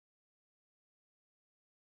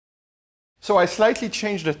So I slightly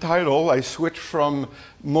changed the title. I switched from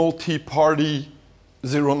multi-party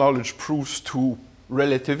zero-knowledge proofs to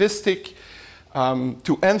relativistic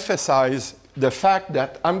to emphasize the fact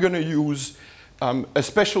that I'm going to use a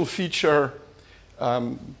special feature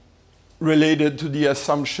related to the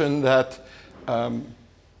assumption that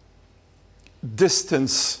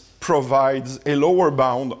distance provides a lower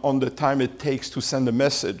bound on the time it takes to send a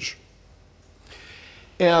message.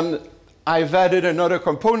 And I've added another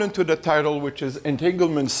component to the title, which is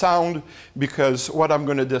entanglement sound, because what I'm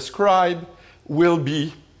going to describe will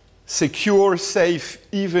be secure, safe,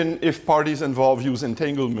 even if parties involved use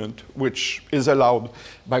entanglement, which is allowed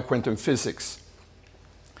by quantum physics.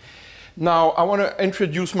 Now, I want to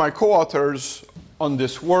introduce my co-authors on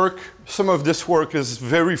this work. Some of this work is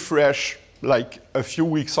very fresh, like a few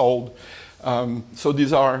weeks old.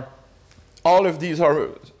 So all of these are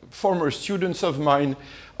former students of mine,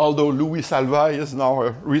 although Louis Salva is now a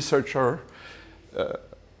researcher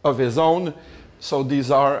of his own. So these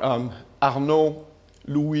are Arnaud,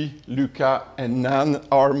 Louis, Luca, and Nan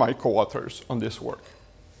are my co-authors on this work.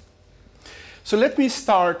 So let me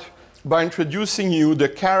start by introducing you the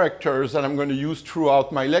characters that I'm going to use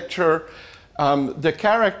throughout my lecture. The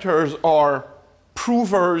characters are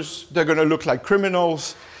provers, they're going to look like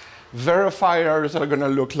criminals, verifiers that are going to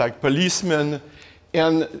look like policemen,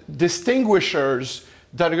 and distinguishers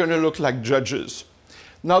that are going to look like judges.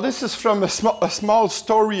 Now, this is from a small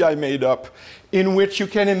story I made up in which you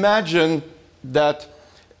can imagine that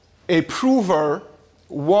a prover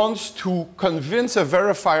wants to convince a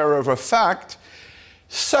verifier of a fact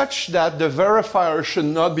such that the verifier should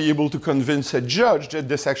not be able to convince a judge that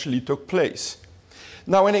this actually took place.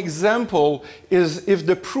 Now, an example is if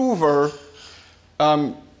the prover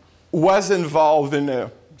was involved in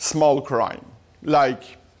a small crime,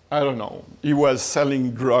 like, I don't know, he was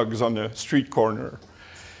selling drugs on a street corner.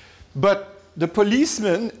 But the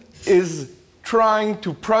policeman is trying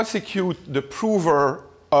to prosecute the prover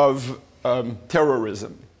of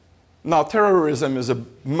terrorism. Now, terrorism is a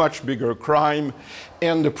much bigger crime,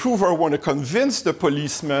 and the prover wants to convince the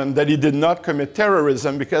policeman that he did not commit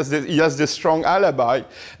terrorism because he has this strong alibi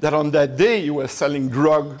that on that day he was selling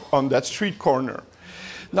drugs on that street corner.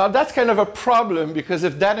 Now, that's kind of a problem because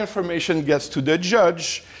if that information gets to the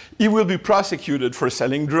judge, he will be prosecuted for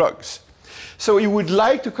selling drugs. So he would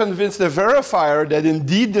like to convince the verifier that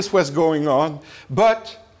indeed this was going on,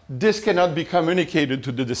 but this cannot be communicated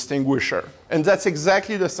to the distinguisher. And that's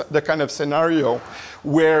exactly the kind of scenario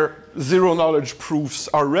where zero-knowledge proofs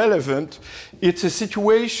are relevant. It's a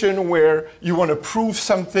situation where you want to prove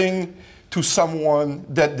something to someone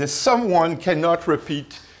that this someone cannot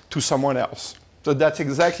repeat to someone else. So that's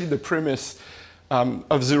exactly the premise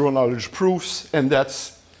of zero-knowledge proofs, and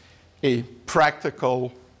that's a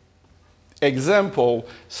practical example.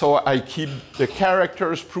 So I keep the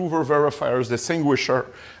characters, prover, verifiers, distinguisher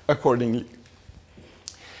accordingly.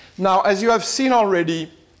 Now, as you have seen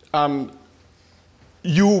already,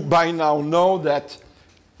 you by now know that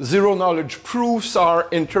zero-knowledge proofs are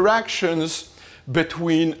interactions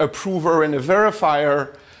between a prover and a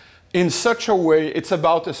verifier in such a way it's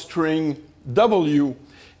about a string W,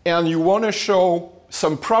 and you want to show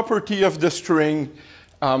some property of the string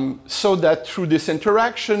so that through this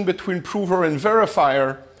interaction between prover and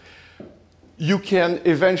verifier, you can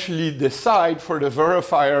eventually decide for the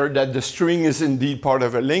verifier that the string is indeed part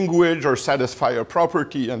of a language or satisfy a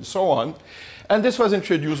property and so on. And this was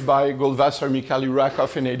introduced by Goldwasser, Mikhail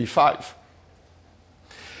Rakov in '85.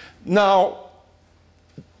 Now,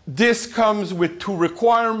 this comes with two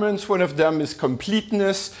requirements. One of them is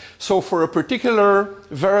completeness. So for a particular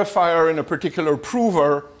verifier and a particular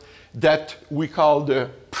prover that we call the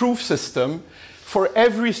proof system, for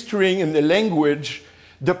every string in the language,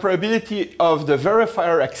 the probability of the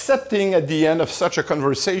verifier accepting at the end of such a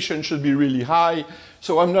conversation should be really high.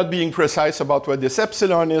 So I'm not being precise about what this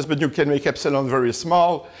epsilon is, but you can make epsilon very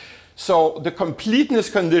small. So the completeness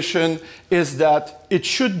condition is that it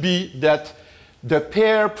should be that the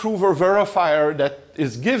pair prover-verifier that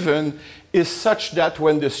is given is such that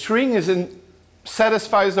when the string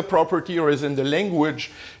satisfies the property or is in the language,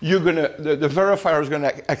 the verifier is going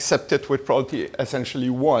to accept it with probability essentially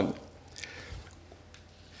 1.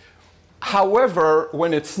 However,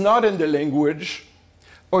 when it's not in the language,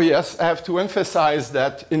 oh yes, I have to emphasize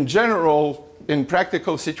that in general, in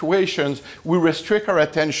practical situations, we restrict our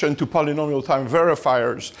attention to polynomial time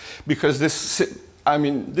verifiers because this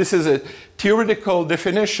is a theoretical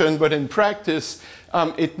definition, but in practice,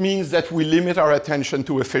 it means that we limit our attention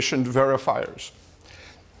to efficient verifiers.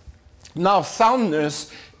 Now,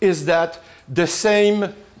 soundness is that the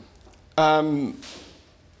same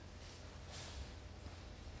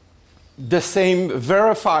the same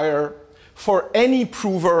verifier for any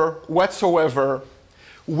prover whatsoever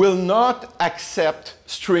will not accept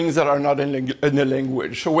strings that are not in a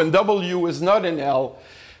language. So when W is not in L,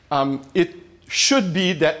 it should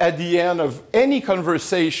be that at the end of any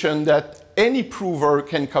conversation that any prover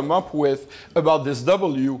can come up with about this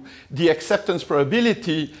W, the acceptance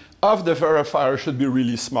probability of the verifier should be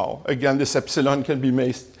really small. Again, this epsilon can be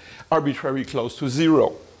made arbitrarily close to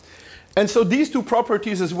 0. And so these two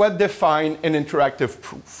properties is what define an interactive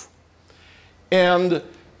proof. And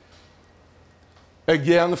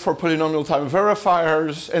again, for polynomial time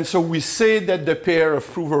verifiers, and so we say that the pair of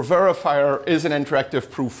prover verifier is an interactive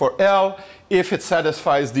proof for L if it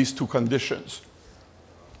satisfies these two conditions.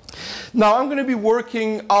 Now I'm going to be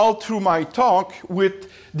working all through my talk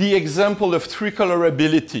with the example of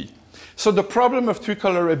tricolorability. So the problem of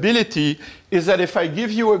tricolorability is that if I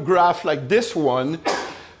give you a graph like this one,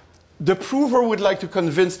 the prover would like to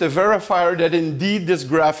convince the verifier that indeed this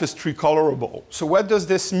graph is tricolorable. So what does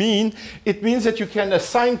this mean? It means that you can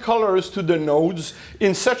assign colors to the nodes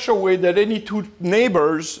in such a way that any two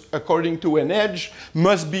neighbors, according to an edge,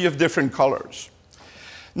 must be of different colors.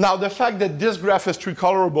 Now, the fact that this graph is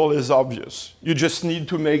tricolorable is obvious. You just need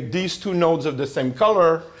to make these two nodes of the same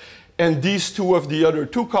color and these two of the other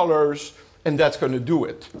two colors, and that's going to do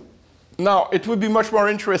it. Now, it would be much more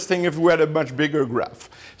interesting if we had a much bigger graph.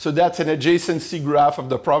 So that's an adjacency graph of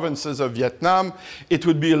the provinces of Vietnam. It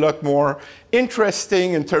would be a lot more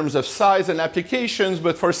interesting in terms of size and applications,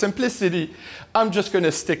 but for simplicity, I'm just going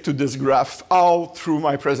to stick to this graph all through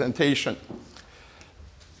my presentation.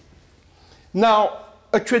 Now,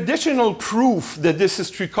 a traditional proof that this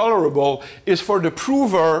is tricolorable is for the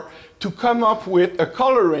prover to come up with a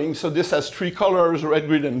coloring. So this has three colors, red,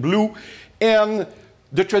 green, and blue. And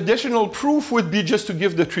the traditional proof would be just to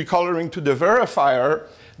give the tricoloring to the verifier.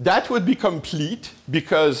 That would be complete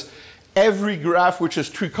because every graph which is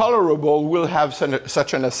tricolorable will have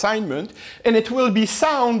such an assignment. And it will be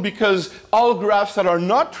sound because all graphs that are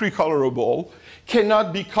not tricolorable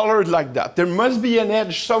cannot be colored like that. There must be an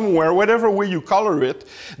edge somewhere, whatever way you color it,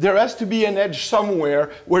 there has to be an edge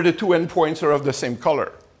somewhere where the two endpoints are of the same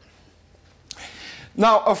color.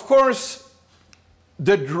 Now, of course,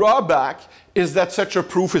 the drawback is that such a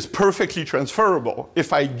proof is perfectly transferable.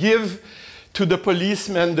 If I give to the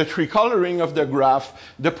policeman the tricoloring of the graph,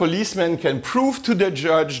 the policeman can prove to the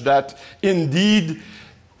judge that indeed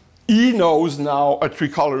he knows now a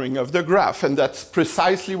tricoloring of the graph, and that's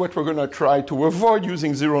precisely what we're going to try to avoid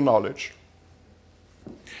using zero knowledge.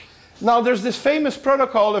 Now, there's this famous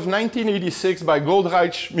protocol of 1986 by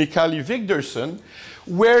Goldreich, Micali, Wigderson,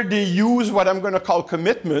 where they use what I'm going to call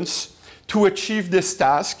commitments to achieve this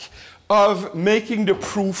task of making the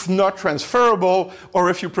proof not transferable, or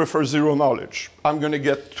if you prefer, zero knowledge. I'm going to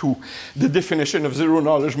get to the definition of zero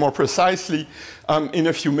knowledge more precisely in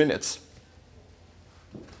a few minutes.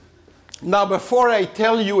 Now, before I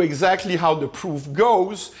tell you exactly how the proof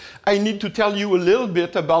goes, I need to tell you a little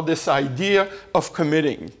bit about this idea of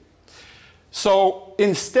committing. So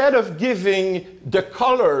instead of giving the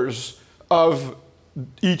colors of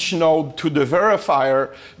each node to the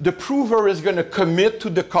verifier, the prover is going to commit to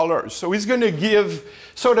the colors. So he's going to give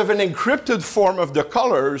sort of an encrypted form of the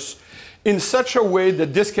colors in such a way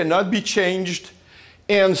that this cannot be changed,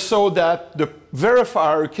 and so that the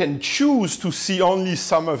verifier can choose to see only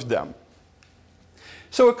some of them.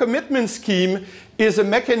 So a commitment scheme is a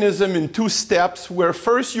mechanism in two steps where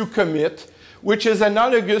first you commit, which is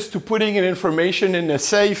analogous to putting an information in a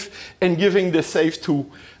safe and giving the safe to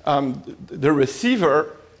the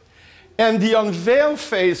receiver. And the unveil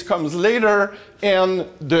phase comes later, and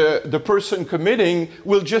the person committing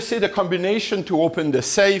will just say the combination to open the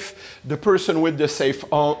safe. The person with the safe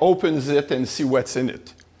opens it and see what's in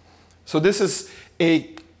it. So this is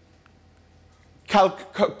a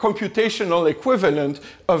computational equivalent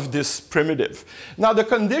of this primitive. Now, the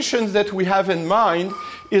conditions that we have in mind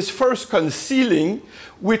is first concealing,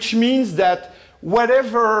 which means that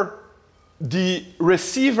whatever the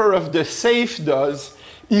receiver of the safe does,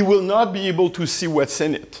 he will not be able to see what's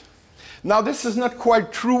in it. Now, this is not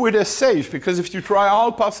quite true with a safe, because if you try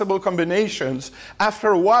all possible combinations, after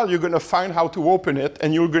a while you're going to find how to open it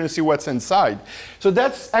and you're going to see what's inside. So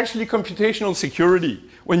that's actually computational security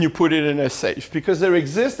when you put it in a safe, because there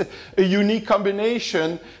exists a unique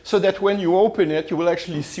combination so that when you open it, you will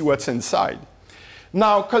actually see what's inside.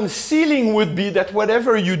 Now, concealing would be that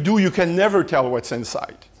whatever you do, you can never tell what's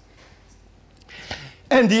inside.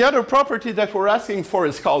 And the other property that we're asking for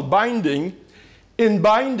is called binding. In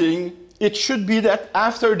binding, it should be that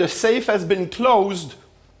after the safe has been closed,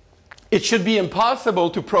 it should be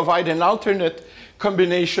impossible to provide an alternate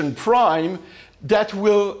combination prime that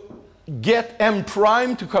will get M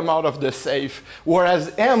prime to come out of the safe,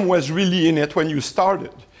 whereas M was really in it when you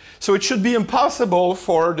started. So it should be impossible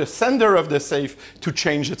for the sender of the safe to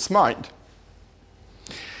change its mind.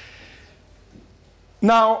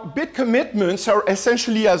 Now, bit commitments are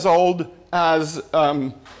essentially as old as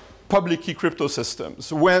public key crypto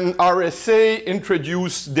systems. When RSA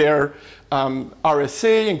introduced their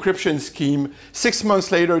RSA encryption scheme, 6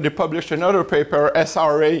 months later they published another paper,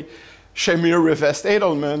 SRA, Shamir, Rivest,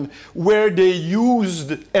 Edelman, where they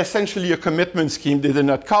used essentially a commitment scheme. They did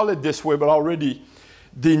not call it this way, but already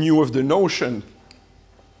they knew of the notion.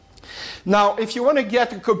 Now, if you want to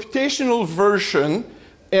get a computational version,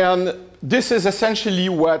 and this is essentially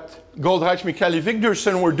what Goldreich, Michaeli,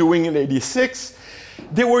 Wigderson were doing in '86,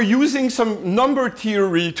 they were using some number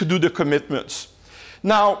theory to do the commitments.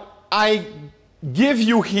 Now, I give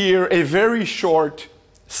you here a very short,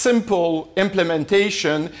 simple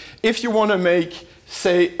implementation. If you want to make,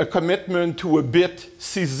 say, a commitment to a bit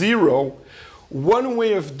C0, one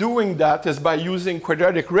way of doing that is by using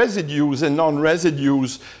quadratic residues and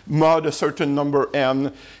non-residues mod a certain number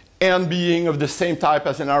n, and being of the same type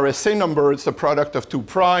as an RSA number, it's the product of 2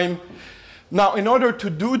 prime. Now, in order to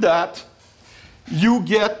do that, you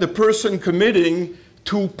get the person committing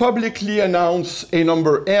to publicly announce a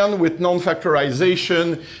number n with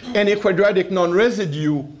non-factorization and a quadratic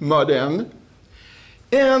non-residue mod n.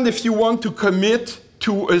 And if you want to commit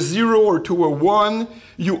to a 0 or to a 1,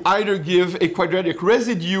 you either give a quadratic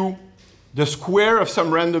residue, the square of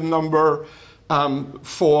some random number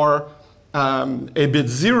for a bit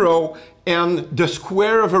 0, and the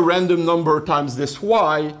square of a random number times this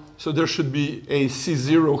y. So there should be a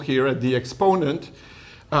C0 here at the exponent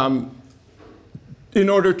in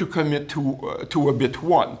order to commit to a bit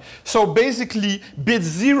 1. So basically, bit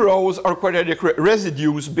 0s are quadratic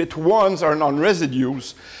residues, bit 1s are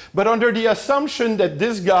non-residues. But under the assumption that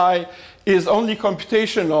this guy is only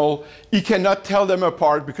computational, he cannot tell them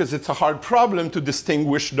apart because it's a hard problem to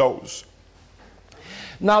distinguish those.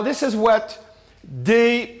 Now, this is what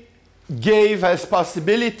they gave as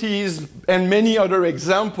possibilities, and many other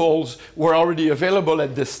examples were already available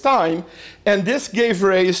at this time. And this gave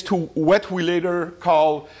rise to what we later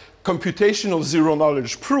call computational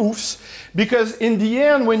zero-knowledge proofs, because in the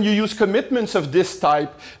end, when you use commitments of this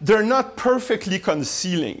type, they're not perfectly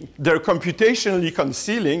concealing. They're computationally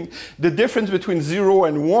concealing. The difference between 0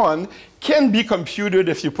 and 1 can be computed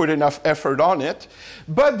if you put enough effort on it,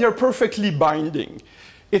 but they're perfectly binding.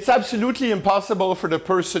 It's absolutely impossible for the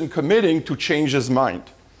person committing to change his mind,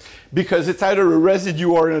 because it's either a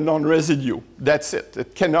residue or a non-residue. That's it.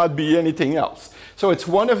 It cannot be anything else. So it's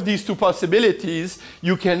one of these two possibilities.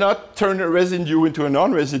 You cannot turn a residue into a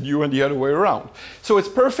non-residue and the other way around. So it's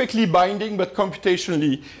perfectly binding, but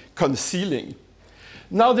computationally concealing.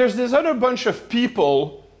 Now there's this other bunch of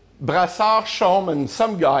people, Brassard, Schaum, and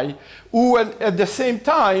some guy, who at the same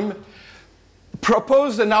time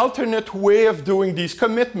proposed an alternate way of doing these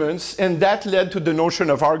commitments, and that led to the notion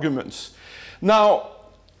of arguments. Now,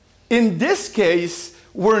 in this case,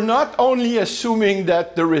 we're not only assuming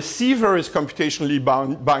that the receiver is computationally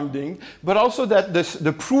binding, but also that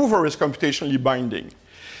the prover is computationally binding.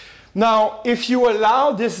 Now, if you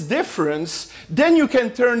allow this difference, then you can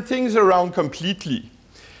turn things around completely.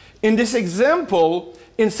 In this example,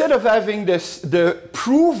 instead of having the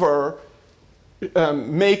prover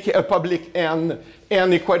make a public n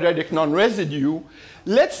and a quadratic non-residue,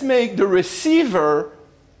 let's make the receiver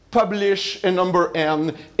publish a number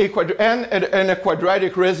n and a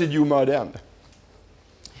quadratic residue mod n.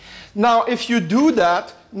 Now, if you do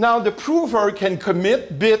that, now the prover can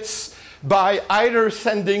commit bits by either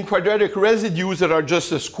sending quadratic residues that are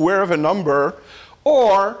just a square of a number,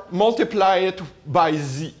 or multiply it by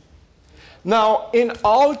z. Now, in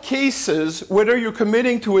all cases, whether you're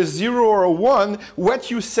committing to a 0 or a 1, what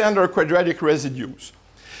you send are quadratic residues.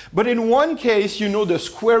 But in one case, you know the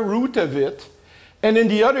square root of it, and in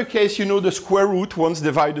the other case, you know the square root once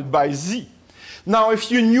divided by z. Now, if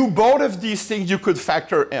you knew both of these things, you could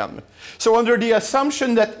factor n. So under the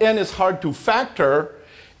assumption that n is hard to factor,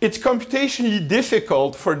 it's computationally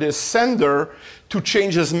difficult for this sender to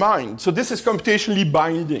change his mind. So this is computationally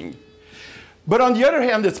binding. But on the other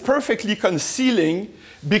hand, it's perfectly concealing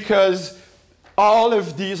because all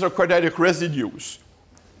of these are quadratic residues.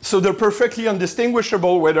 So they're perfectly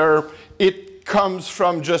undistinguishable whether it comes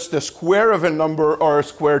from just the square of a number or a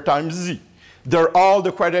square times z. They're all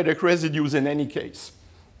the quadratic residues in any case.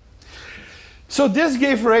 So this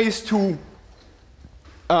gave rise to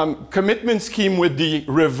commitment scheme with the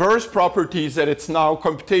reverse properties that it's now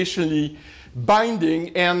computationally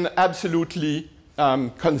binding and absolutely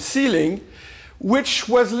concealing, which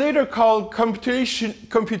was later called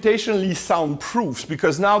computationally sound proofs,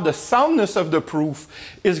 because now the soundness of the proof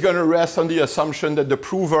is going to rest on the assumption that the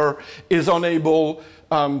prover is unable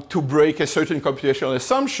to break a certain computational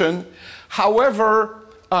assumption. However,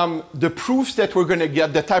 the proofs that we're going to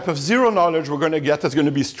get, the type of zero knowledge we're going to get is going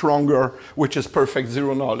to be stronger, which is perfect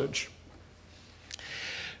zero knowledge.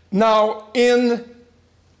 Now, in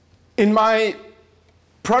my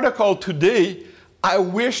protocol today, I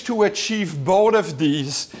wish to achieve both of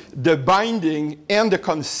these, the binding and the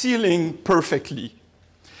concealing, perfectly.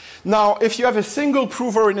 Now, if you have a single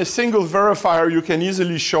prover and a single verifier, you can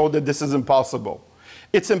easily show that this is impossible.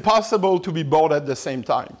 It's impossible to be both at the same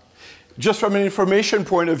time. Just from an information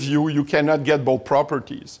point of view, you cannot get both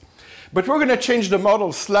properties. But we're going to change the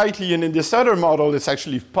model slightly, and in this other model, it's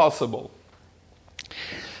actually possible.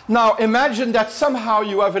 Now, imagine that somehow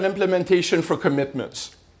you have an implementation for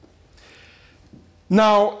commitments.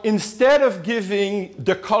 Now, instead of giving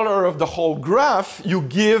the color of the whole graph, you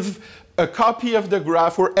give a copy of the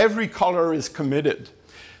graph where every color is committed.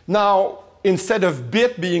 Now, instead of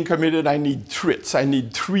bit being committed, I need trits. I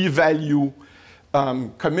need 3 value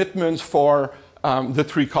commitments for the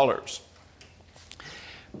 3 colors.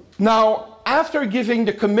 Now, after giving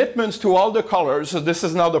the commitments to all the colors, so this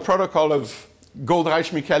is now the protocol of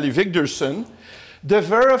Goldreich, Micheli, Wigderson, the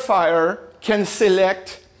verifier can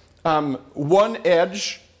select one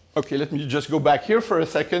edge. Okay, let me just go back here for a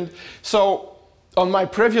second. So on my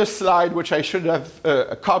previous slide, which I should have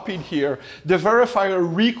copied here, the verifier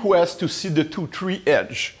requests to see the 2-3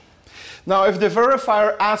 edge. Now, if the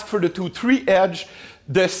verifier asks for the 2-3 edge,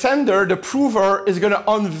 the sender, the prover, is going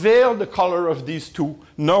to unveil the color of these 2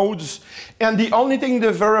 nodes. And the only thing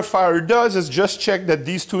the verifier does is just check that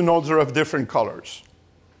these 2 nodes are of different colors.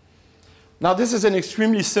 Now, this is an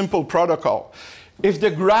extremely simple protocol. If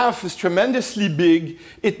the graph is tremendously big,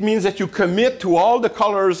 it means that you commit to all the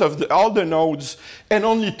colors of all the nodes, and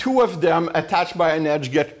only 2 of them attached by an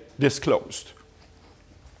edge get disclosed.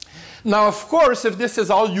 Now, of course, if this is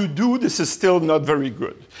all you do, this is still not very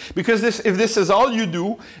good. Because if this is all you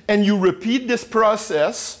do, and you repeat this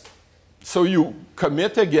process, so you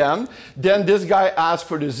commit again, then this guy asks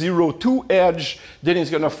for the 0-2 edge, then he's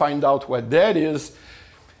going to find out what that is.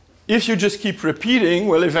 If you just keep repeating,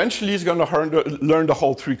 well, eventually he's going to learn the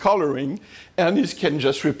whole 3 coloring, and he can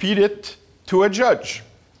just repeat it to a judge.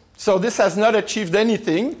 So this has not achieved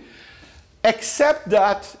anything, except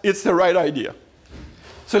that it's the right idea.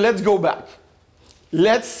 So let's go back.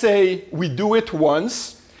 Let's say we do it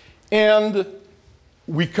once, and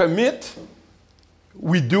we commit,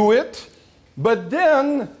 we do it, but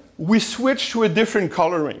then we switch to a different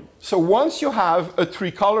coloring. So once you have a 3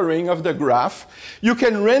 coloring of the graph, you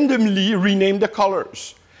can randomly rename the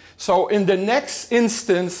colors. So in the next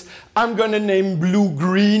instance, I'm going to name blue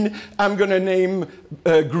green, I'm going to name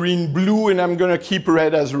green blue, and I'm going to keep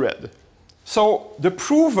red as red. So the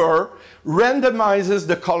prover randomizes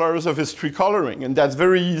the colors of his 3 coloring, and that's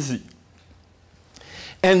very easy.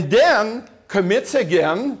 And then commits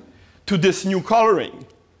again to this new coloring.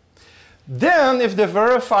 Then, if the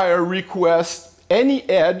verifier requests any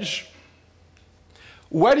edge,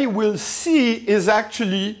 what he will see is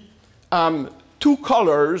actually 2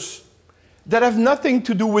 colors that have nothing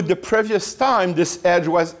to do with the previous time this edge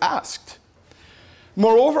was asked.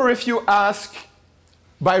 Moreover, if you ask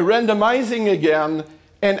by randomizing again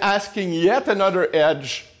and asking yet another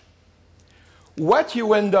edge, what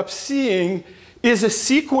you end up seeing is a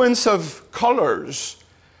sequence of colors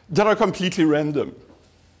that are completely random.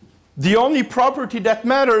 The only property that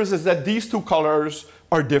matters is that these 2 colors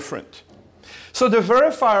are different. So the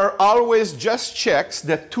verifier always just checks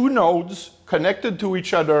that 2 nodes connected to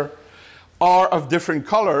each other are of different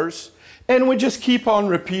colors, and we just keep on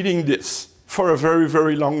repeating this for a very,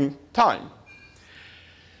 very long time.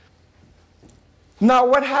 Now,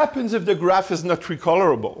 what happens if the graph is not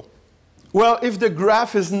recolorable? Well, if the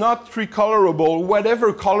graph is not recolorable,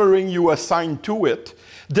 whatever coloring you assign to it,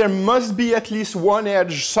 there must be at least one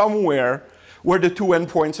edge somewhere where the 2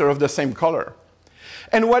 endpoints are of the same color.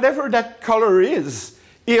 And whatever that color is,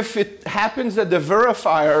 if it happens that the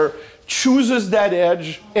verifier chooses that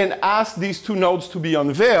edge and asks these 2 nodes to be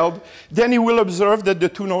unveiled, then he will observe that the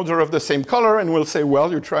 2 nodes are of the same color and will say, well,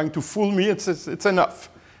 you're trying to fool me, it's enough.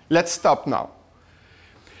 Let's stop now.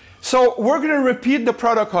 So we're going to repeat the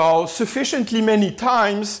protocol sufficiently many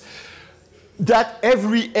times that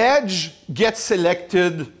every edge gets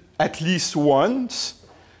selected at least once,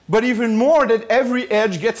 but even more that every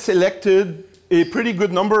edge gets selected a pretty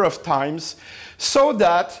good number of times, so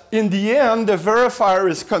that in the end the verifier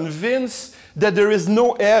is convinced that there is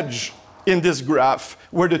no edge in this graph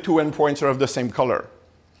where the 2 endpoints are of the same color.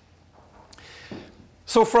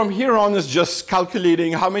 So from here on, it's just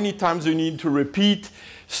calculating how many times you need to repeat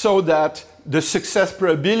so that the success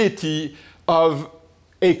probability of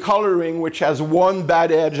a coloring which has one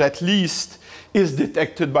bad edge at least is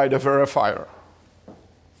detected by the verifier.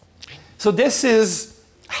 So this is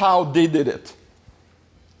how they did it.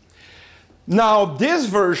 Now, this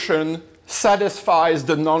version satisfies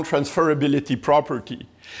the non-transferability property,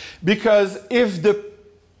 because if the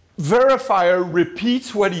verifier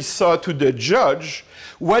repeats what he saw to the judge,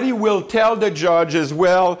 what he will tell the judge is,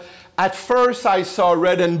 well, at first I saw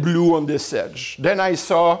red and blue on this edge. Then I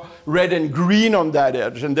saw red and green on that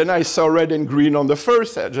edge. And then I saw red and green on the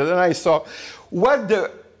first edge. And then I saw what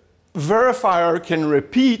the verifier can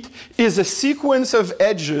repeat is a sequence of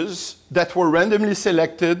edges that were randomly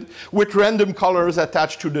selected with random colors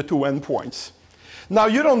attached to the two endpoints. Now,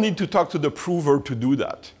 you don't need to talk to the prover to do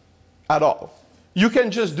that at all. You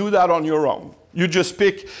can just do that on your own. You just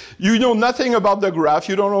pick, you know nothing about the graph,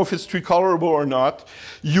 you don't know if it's tricolorable or not.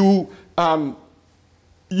 You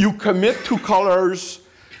commit to colors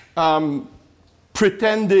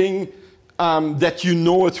pretending that you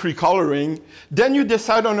know a tricoloring. Then you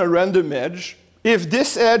decide on a random edge. If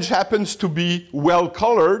this edge happens to be well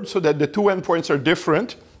colored so that the two endpoints are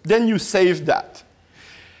different, then you save that.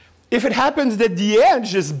 If it happens that the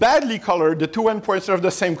edge is badly colored, the two endpoints are of the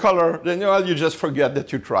same color, then well, you just forget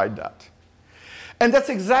that you tried that. And that's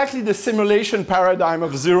exactly the simulation paradigm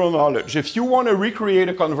of zero knowledge. If you want to recreate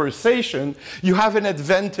a conversation, you have an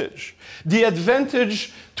advantage. The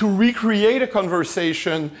advantage to recreate a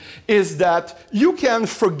conversation is that you can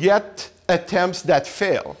forget attempts that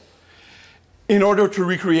fail in order to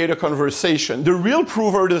recreate a conversation. The real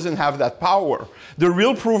prover doesn't have that power. The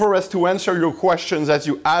real prover has to answer your questions as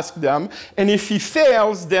you ask them, and if he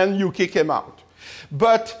fails, then you kick him out.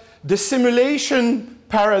 But the simulation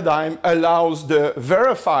paradigm allows the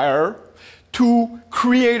verifier to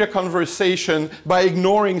create a conversation by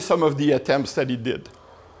ignoring some of the attempts that he did.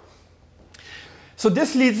 So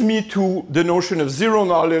this leads me to the notion of zero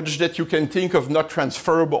knowledge that you can think of not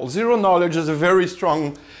transferable. Zero knowledge is a very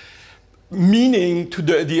strong meaning to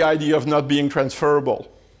the idea of not being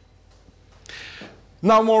transferable.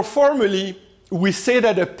 Now, more formally, we say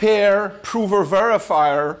that a pair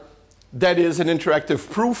prover-verifier, that is an interactive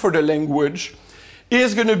proof for the language,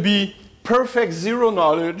 is going to be perfect zero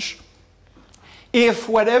knowledge if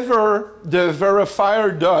whatever the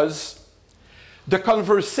verifier does, the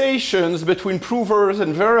conversations between provers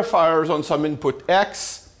and verifiers on some input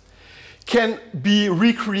X can be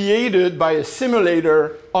recreated by a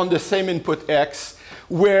simulator on the same input X,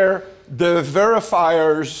 where the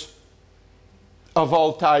verifiers of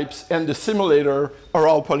all types and the simulator are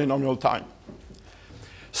all polynomial time.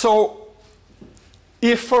 So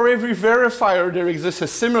if for every verifier there exists a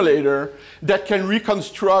simulator that can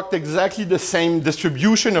reconstruct exactly the same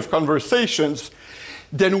distribution of conversations,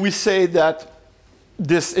 then we say that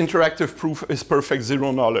this interactive proof is perfect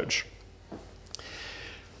zero knowledge.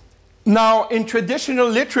 Now, in traditional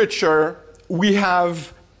literature, we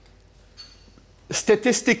have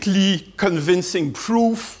statistically convincing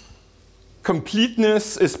proof,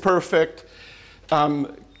 completeness is perfect,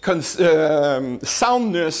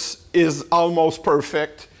 soundness is almost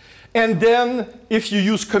perfect, and then if you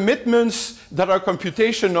use commitments that are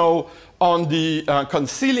computational on the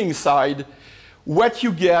concealing side, what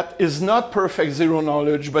you get is not perfect zero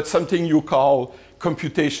knowledge, but something you call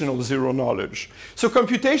computational zero knowledge. So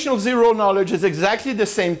computational zero knowledge is exactly the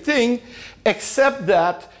same thing, except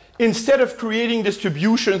that instead of creating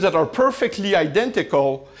distributions that are perfectly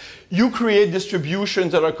identical, you create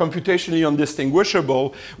distributions that are computationally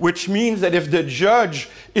undistinguishable, which means that if the judge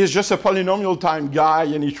is just a polynomial time guy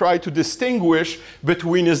and he tried to distinguish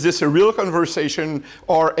between is this a real conversation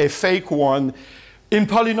or a fake one, in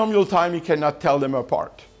polynomial time he cannot tell them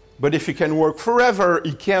apart. But if he can work forever,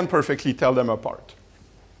 he can perfectly tell them apart.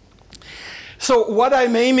 So what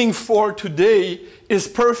I'm aiming for today is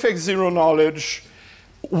perfect zero knowledge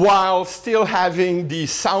while still having the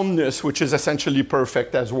soundness, which is essentially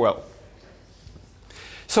perfect as well.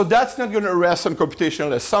 So that's not going to rest on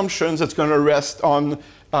computational assumptions. It's going to rest on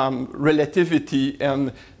relativity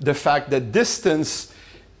and the fact that distance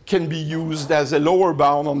can be used as a lower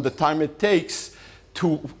bound on the time it takes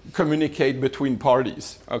to communicate between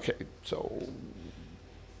parties. Okay, so.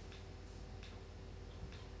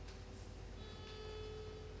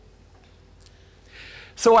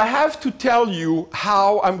 So I have to tell you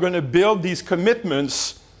how I'm going to build these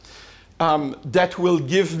commitments that will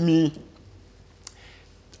give me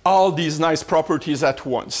all these nice properties at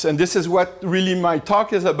once. And this is what really my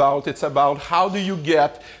talk is about. It's about how do you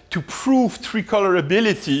get to prove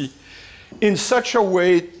tricolorability in such a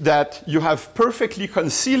way that you have perfectly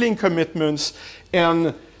concealing commitments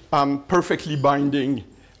and perfectly binding,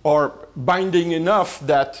 or binding enough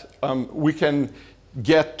that we can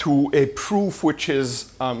get to a proof which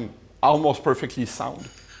is almost perfectly sound.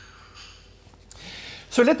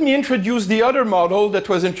 So let me introduce the other model that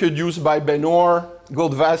was introduced by Benor,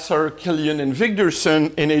 Goldwasser, Killian, and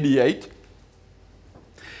Vigderson in '88.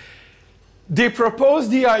 They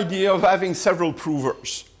proposed the idea of having several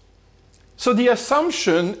provers. So the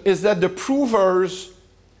assumption is that the provers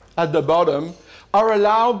at the bottom are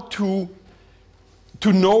allowed to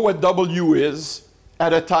know what W is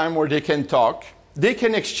at a time where they can talk. They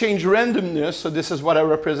can exchange randomness, so this is what I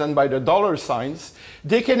represent by the dollar signs.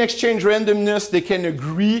 They can exchange randomness, they can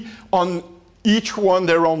agree on each one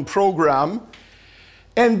their own program.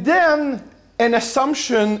 And then an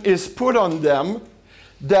assumption is put on them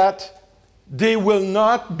that they will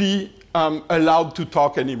not be allowed to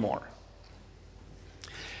talk anymore.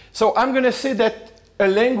 So I'm going to say that a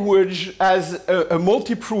language has a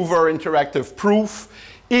multi-prover interactive proof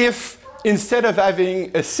if instead of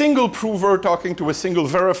having a single prover talking to a single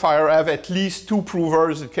verifier, I have at least two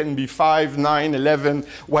provers. It can be 5, 9, 11,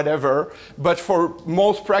 whatever. But for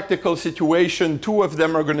most practical situations, two of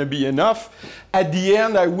them are going to be enough. At the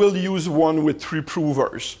end, I will use one with 3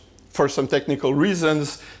 provers for some technical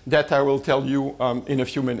reasons that I will tell you in a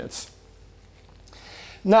few minutes.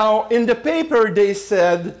 Now, in the paper, they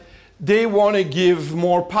said they want to give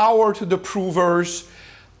more power to the provers,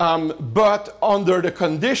 but under the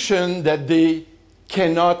condition that they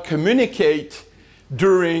cannot communicate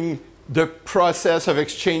during the process of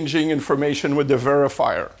exchanging information with the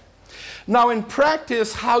verifier. Now, in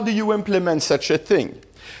practice, how do you implement such a thing?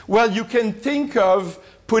 Well, you can think of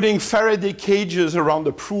putting Faraday cages around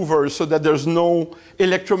the provers so that there's no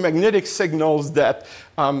electromagnetic signals that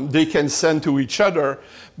they can send to each other.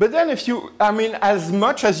 But then if you, as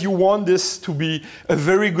much as you want this to be a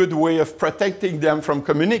very good way of protecting them from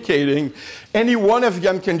communicating, any one of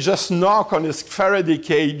them can just knock on this Faraday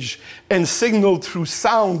cage and signal through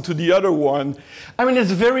sound to the other one.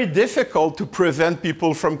 It's very difficult to prevent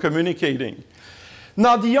people from communicating.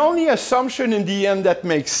 Now, the only assumption in the end that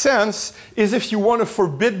makes sense is if you want to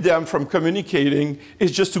forbid them from communicating,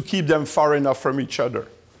 is just to keep them far enough from each other.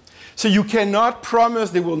 So you cannot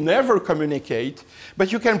promise they will never communicate, but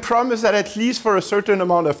you can promise that at least for a certain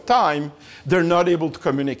amount of time, they're not able to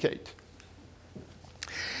communicate.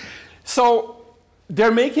 So they're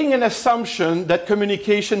making an assumption that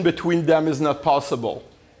communication between them is not possible,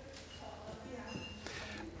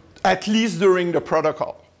 at least during the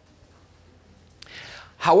protocol.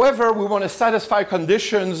 However, we want to satisfy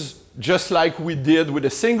conditions just like we did with a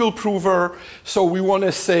single prover. So we want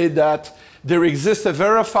to say that there exists a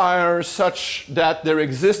verifier such that there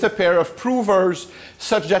exists a pair of provers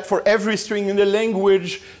such that for every string in the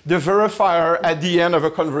language, the verifier at the end of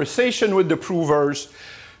a conversation with the provers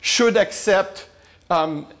should accept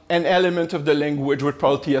an element of the language with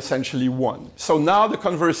probability essentially 1. So now the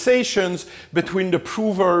conversations between the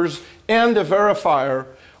provers and the verifier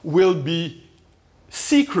will be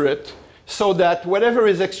secret, so that whatever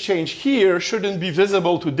is exchanged here shouldn't be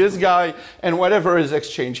visible to this guy, and whatever is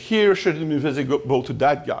exchanged here shouldn't be visible to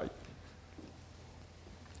that guy.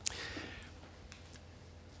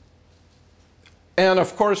 And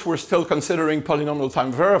of course, we're still considering polynomial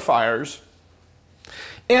time verifiers.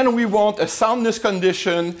 And we want a soundness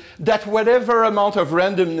condition that whatever amount of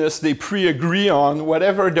randomness they pre-agree on,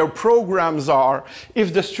 whatever their programs are,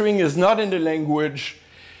 if the string is not in the language,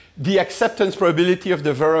 the acceptance probability of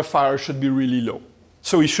the verifier should be really low.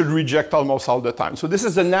 So he should reject almost all the time. So this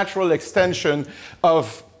is a natural extension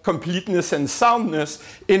of completeness and soundness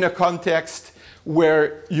in a context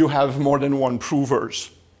where you have more than one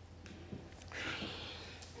provers.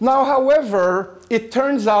 Now, however, it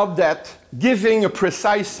turns out that giving a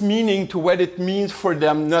precise meaning to what it means for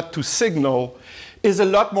them not to signal is a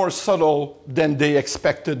lot more subtle than they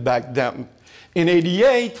expected back then. In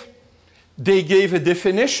 '88, they gave a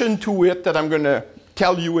definition to it that I'm going to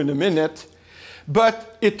tell you in a minute.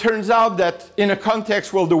 But it turns out that in a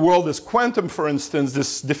context where the world is quantum, for instance,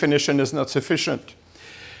 this definition is not sufficient.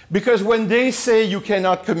 Because when they say you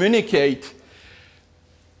cannot communicate,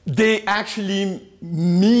 they actually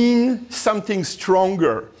mean something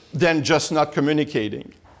stronger than just not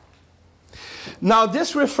communicating. Now,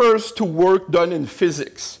 this refers to work done in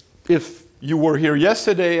physics. If you were here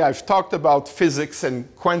yesterday, I've talked about physics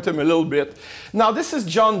and quantum a little bit. Now, this is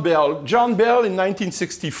John Bell. John Bell, in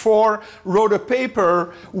 1964, wrote a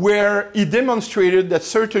paper where he demonstrated that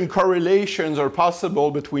certain correlations are possible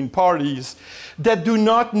between parties that do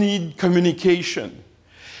not need communication.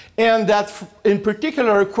 And that, in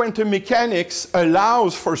particular, quantum mechanics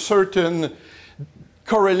allows for certain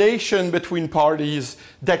correlation between parties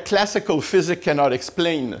that classical physics cannot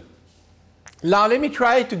explain. Now, let me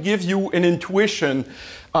try to give you an intuition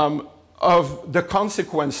of the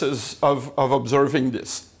consequences of observing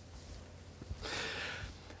this.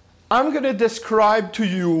 I'm going to describe to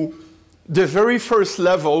you the very first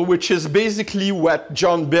level, which is basically what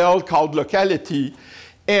John Bell called locality,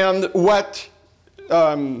 and what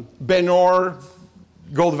Benor,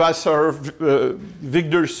 Goldwasser,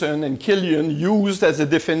 Wigderson, and Killian used as a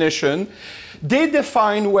definition. They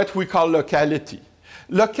define what we call locality.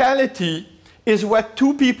 Locality is what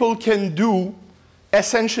two people can do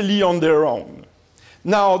essentially on their own.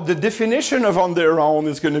 Now, the definition of on their own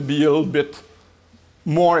is going to be a little bit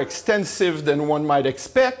more extensive than one might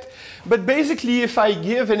expect. But basically, if I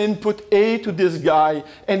give an input A to this guy,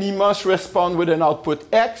 and he must respond with an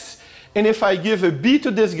output X, and if I give a B to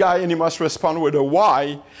this guy, and he must respond with a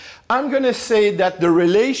Y, I'm going to say that the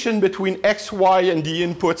relation between X, Y, and the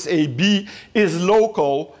inputs A, B is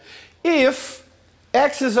local if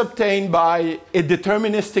X is obtained by a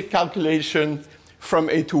deterministic calculation from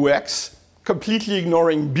A to X, completely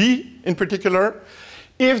ignoring B in particular.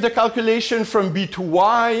 If the calculation from B to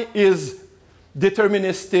Y is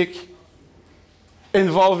deterministic,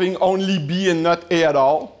 involving only B and not A at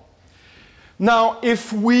all. Now,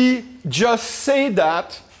 if we just say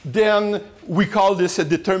that, then we call this a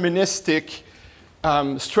deterministic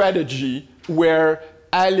strategy where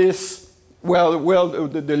Alice, the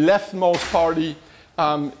leftmost party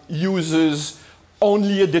uses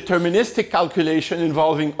only a deterministic calculation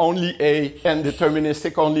involving only A and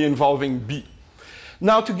deterministic only involving B.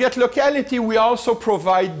 Now, to get locality, we also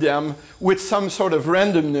provide them with some sort of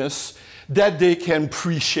randomness that they can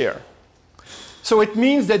pre-share. So it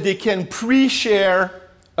means that they can pre-share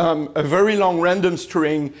a very long random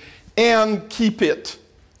string and keep it,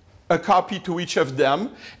 a copy to each of them,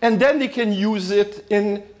 and then they can use it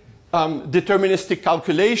in deterministic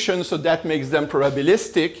calculations, so that makes them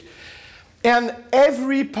probabilistic. And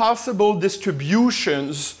every possible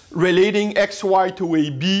distributions relating xy to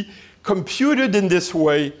AB computed in this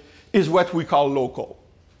way is what we call local.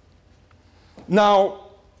 Now,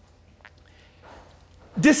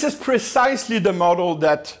 this is precisely the model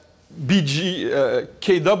that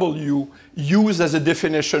KW used as a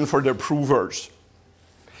definition for their provers.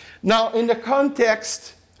 Now, in the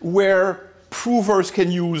context where provers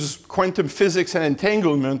can use quantum physics and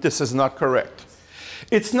entanglement, this is not correct.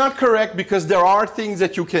 It's not correct because there are things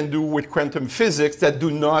that you can do with quantum physics that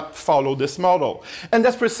do not follow this model. And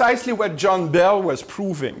that's precisely what John Bell was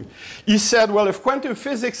proving. He said, well, if quantum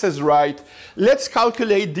physics is right, let's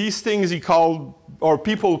calculate these things he called, or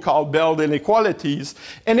people call Bell inequalities.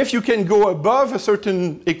 And if you can go above a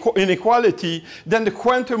certain inequality, then the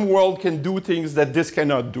quantum world can do things that this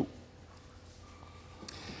cannot do.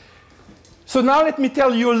 So now let me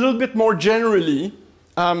tell you a little bit more generally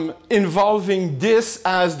involving this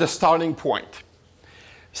as the starting point.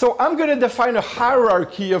 So I'm going to define a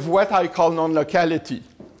hierarchy of what I call non-locality.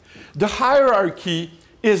 The hierarchy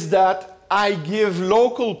is that I give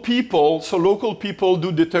local people, so local people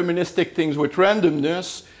do deterministic things with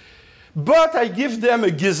randomness, but I give them a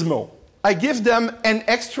gizmo. I give them an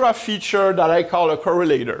extra feature that I call a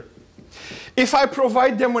correlator. If I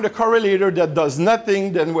provide them with a correlator that does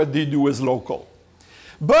nothing, then what they do is local.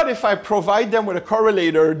 But if I provide them with a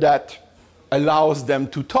correlator that allows them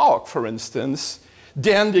to talk, for instance,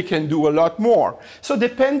 then they can do a lot more. So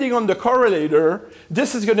depending on the correlator,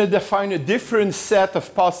 this is going to define a different set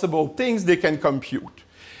of possible things they can compute.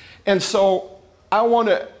 And so I want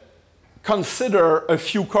to consider a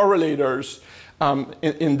few correlators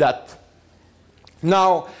in that.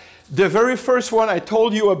 Now, the very first one I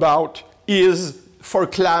told you about is for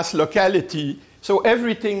class locality. So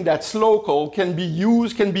everything that's local can be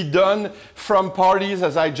used, can be done from parties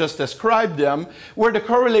as I just described them, where the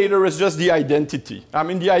correlator is just the identity. I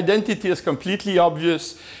mean, the identity is completely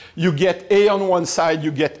obvious. You get A on one side, you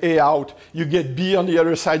get A out. You get B on the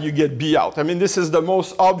other side, you get B out. I mean, this is the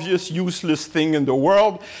most obvious, useless thing in the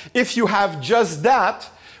world. If you have just that,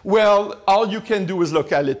 well, all you can do is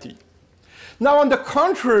locality. Now, on the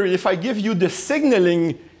contrary, if I give you the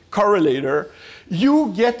signaling correlator,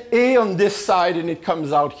 you get A on this side and it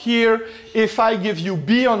comes out here. If I give you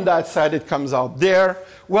B on that side, it comes out there.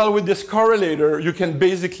 Well, with this correlator, you can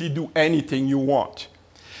basically do anything you want.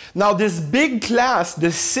 Now, this big class,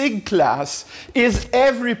 the SIG class, is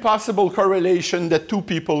every possible correlation that two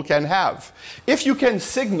people can have. If you can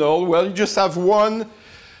signal, well, you just have one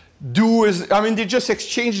do is, I mean, they just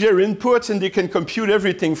exchange their inputs and they can compute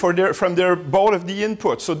everything from both of the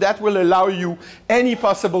inputs. So that will allow you any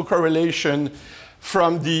possible correlation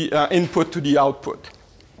from the input to the output.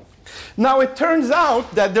 Now, it turns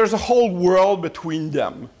out that there's a whole world between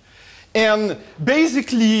them. And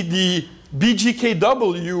basically, the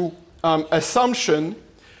BGKW assumption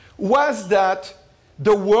was that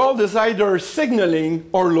the world is either signaling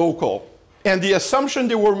or local. And the assumption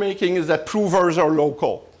they were making is that provers are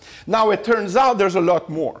local. Now, it turns out there's a lot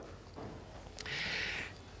more.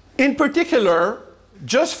 In particular,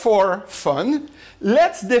 just for fun,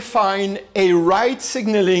 let's define a right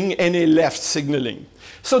signaling and a left signaling.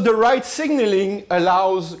 So the right signaling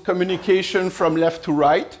allows communication from left to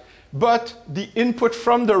right, but the input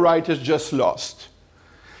from the right is just lost.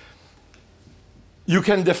 You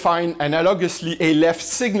can define analogously a left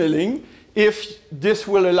signaling if this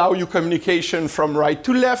will allow you communication from right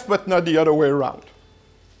to left, but not the other way around.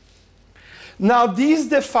 Now, these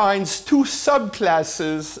defines two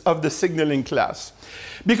subclasses of the signaling class.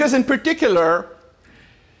 Because in particular,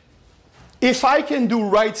 if I can do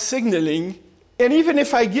right signaling, and even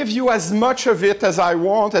if I give you as much of it as I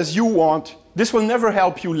want, as you want, this will never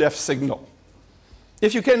help you left signal.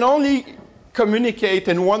 If you can only communicate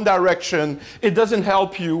in one direction, it doesn't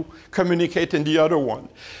help you communicate in the other one.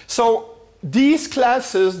 So these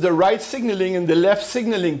classes, the right signaling and the left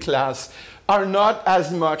signaling class, are not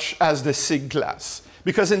as much as the SIG class.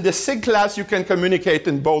 Because in the SIG class, you can communicate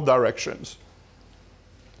in both directions.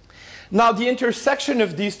 Now, the intersection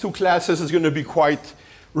of these two classes is going to be quite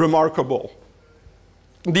remarkable.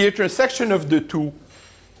 The intersection of the two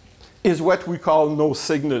is what we call no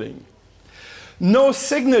signaling. No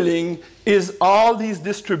signaling is all these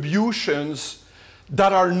distributions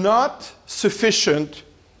that are not sufficient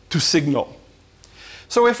to signal.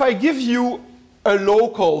 So if I give you a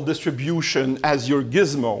local distribution as your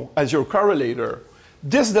gizmo, as your correlator,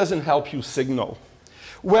 this doesn't help you signal.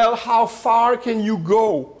 Well, how far can you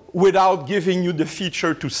go without giving you the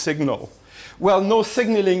feature to signal? Well, no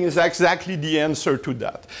signaling is exactly the answer to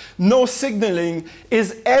that. No signaling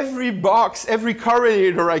is every box, every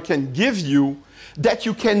correlator I can give you that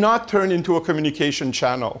you cannot turn into a communication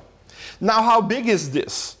channel. Now, how big is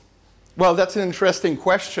this? Well, that's an interesting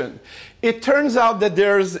question. It turns out that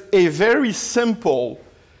there's a very simple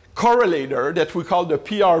correlator that we call the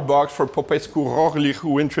PR box for Popescu-Rohrlich,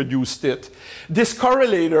 who introduced it. This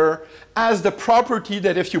correlator has the property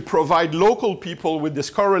that if you provide local people with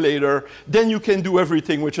this correlator, then you can do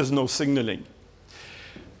everything, which is no signaling.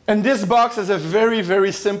 And this box has a very,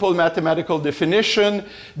 very simple mathematical definition.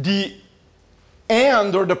 The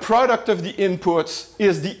AND, or the product of the inputs,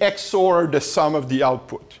 is the XOR, the sum of the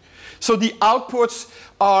output. So the outputs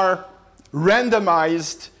are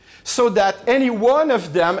randomized so that any one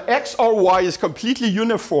of them, X or Y, is completely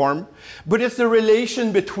uniform, but it's the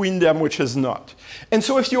relation between them which is not. And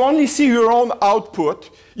so if you only see your own output,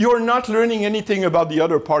 you're not learning anything about the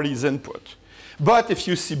other party's input. But if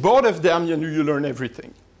you see both of them, you learn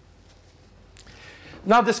everything.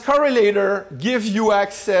 Now, this correlator gives you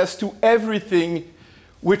access to everything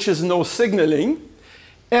which is no signaling.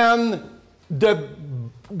 And the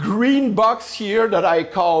green box here that I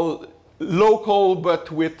call local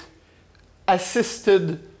but with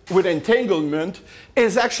assisted with entanglement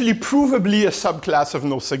is actually provably a subclass of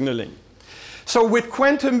no signaling. So with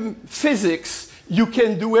quantum physics, you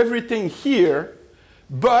can do everything here,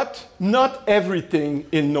 but not everything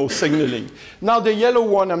in no signaling. Now, the yellow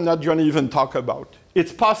one I'm not going to even talk about.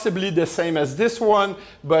 It's possibly the same as this one,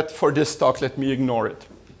 but for this talk, let me ignore it.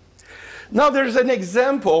 Now, there's an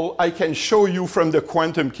example I can show you from the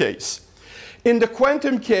quantum case. In the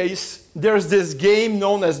quantum case, there's this game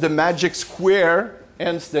known as the magic square,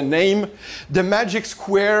 hence the name, the magic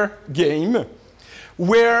square game,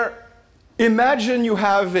 where imagine you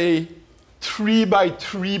have a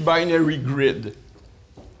 3x3 binary grid.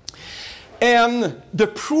 And the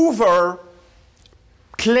prover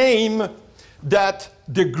claim that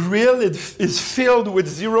the grid is filled with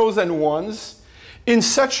zeros and ones in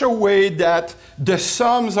such a way that the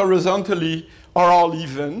sums horizontally are all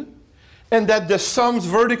even, and that the sums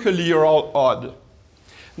vertically are all odd.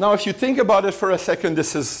 Now, if you think about it for a second,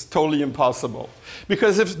 this is totally impossible.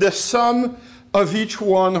 Because if the sum of each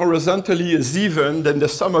one horizontally is even, then the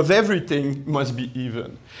sum of everything must be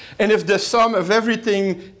even. And if the sum of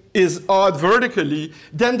everything is odd vertically,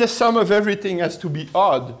 then the sum of everything has to be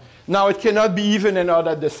odd. Now, it cannot be even and odd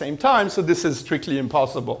at the same time, so this is strictly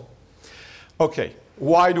impossible. Okay,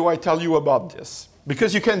 why do I tell you about this?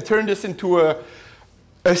 Because you can turn this into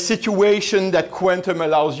a situation that quantum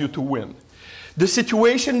allows you to win. The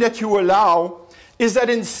situation that you allow is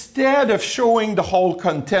that instead of showing the whole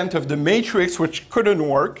content of the matrix, which couldn't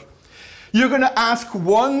work, you're going to ask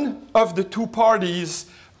one of the two parties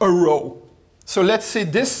a row. So let's say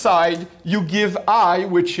this side, you give I,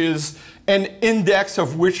 which is an index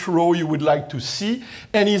of which row you would like to see,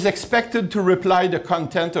 and he's expected to reply the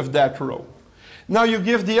content of that row. Now you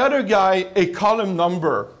give the other guy a column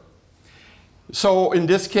number. So in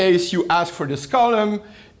this case, you ask for this column,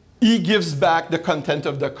 he gives back the content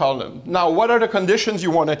of the column. Now, what are the conditions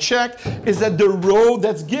you want to check? Is that the row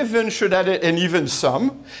that's given should have an even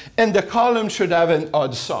sum, and the column should have an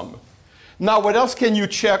odd sum. Now, what else can you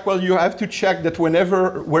check? Well, you have to check that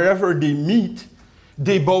wherever they meet,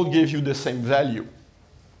 they both give you the same value.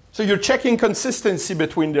 So you're checking consistency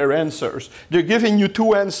between their answers. They're giving you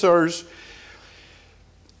two answers.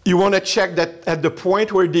 You want to check that at the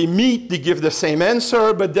point where they meet, they give the same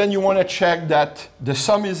answer, but then you want to check that the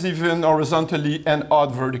sum is even horizontally and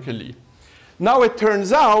odd vertically. Now it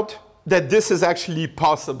turns out that this is actually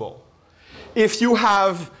possible. If you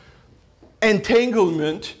have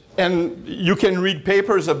entanglement, and you can read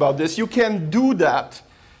papers about this, you can do that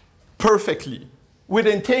perfectly. With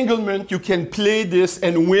entanglement, you can play this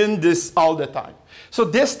and win this all the time. So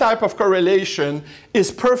this type of correlation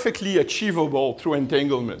is perfectly achievable through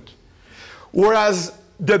entanglement. Whereas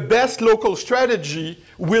the best local strategy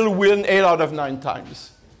will win 8 out of 9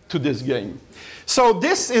 times to this game. So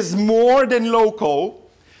this is more than local,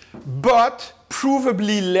 but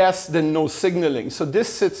provably less than no signaling. So this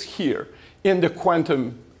sits here in the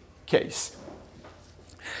quantum case.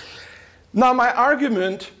 Now my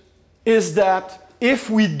argument is that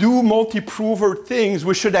if we do multi-prover things,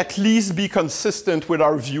 we should at least be consistent with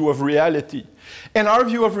our view of reality. And our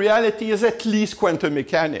view of reality is at least quantum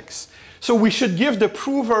mechanics. So we should give the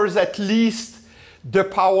provers at least the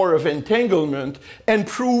power of entanglement and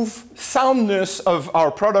prove soundness of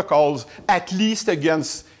our protocols at least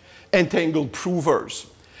against entangled provers.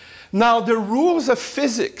 Now, the rules of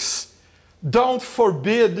physics don't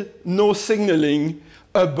forbid no signaling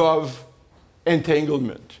above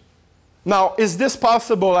entanglement. Now, is this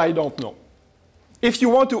possible? I don't know. If you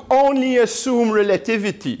want to only assume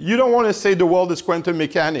relativity, you don't want to say the world is quantum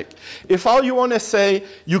mechanic. If all you want to say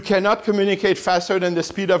you cannot communicate faster than the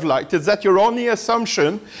speed of light, is that your only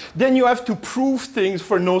assumption, then you have to prove things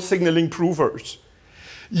for no signaling provers.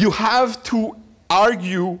 You have to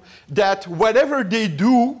argue that whatever they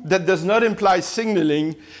do that does not imply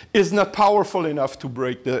signaling is not powerful enough to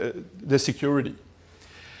break the security.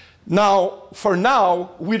 Now, for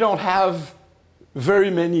now, we don't have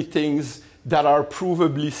very many things that are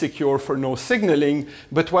provably secure for no signaling,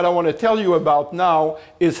 but what I want to tell you about now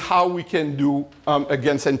is how we can do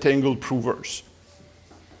against entangled provers.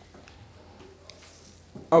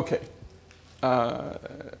 Okay.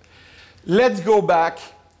 Let's go back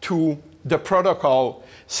to the protocol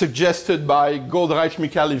suggested by Goldreich,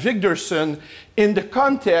 Michaeli, Wigderson in the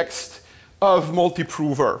context of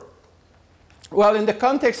multi-prover. Well, in the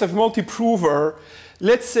context of multi-prover,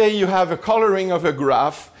 let's say you have a coloring of a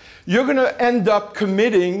graph. You're going to end up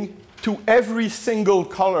committing to every single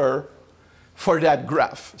color for that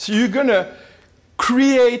graph. So you're going to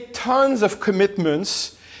create tons of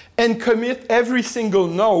commitments and commit every single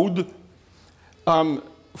node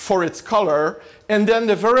for its color. And then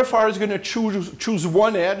the verifier is going to choose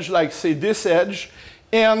one edge, like say this edge,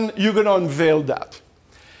 and you're going to unveil that.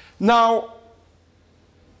 Now,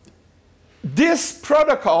 this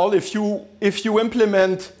protocol, if you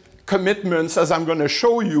implement commitments, as I'm going to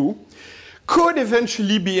show you, could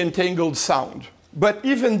eventually be entangled sound. But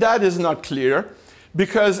even that is not clear,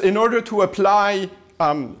 because in order to apply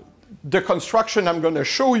the construction I'm going to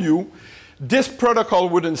show you, this protocol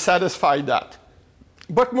wouldn't satisfy that.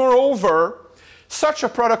 But moreover, such a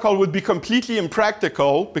protocol would be completely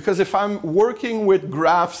impractical, because if I'm working with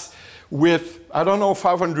graphs with, I don't know,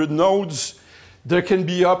 500 nodes, there can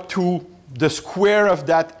be up to the square of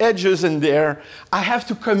that edges in there. I have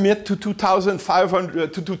to commit to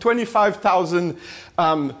 2,500 to 25,000.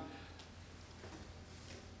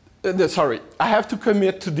 Sorry, I have to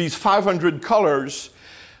commit to these 500 colors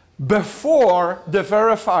before the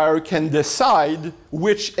verifier can decide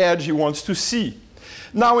which edge he wants to see.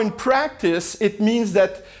 Now, in practice, it means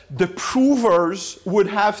that the provers would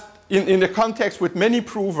have, in the context with many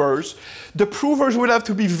provers, the provers would have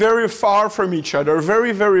to be very far from each other,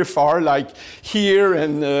 very, very far, like here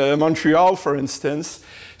in Montreal, for instance,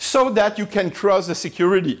 so that you can trust the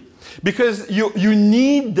security. Because you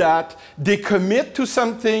need that they commit to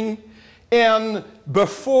something, and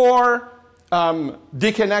before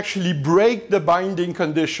they can actually break the binding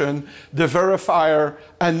condition, the verifier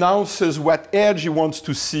announces what edge he wants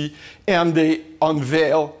to see, and they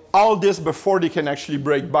unveil all this before they can actually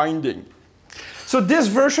break binding. So this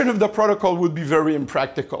version of the protocol would be very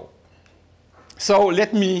impractical. So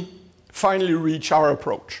let me finally reach our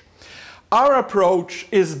approach. Our approach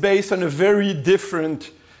is based on a very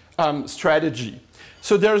different strategy.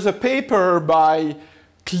 So there's a paper by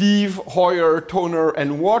Cleve, Hoyer, Toner,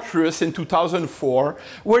 and Watrous in 2004,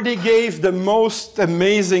 where they gave the most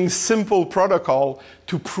amazing simple protocol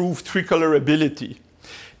to prove tricolorability.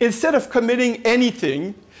 Instead of committing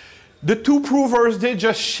anything, the two provers, they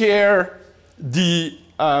just share the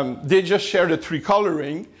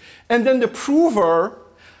tricoloring, and then the prover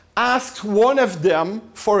asks one of them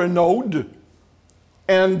for a node,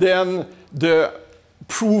 and then the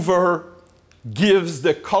prover gives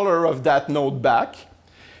the color of that node back,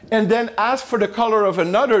 and then asks for the color of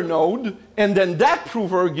another node, and then that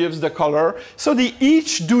prover gives the color. So they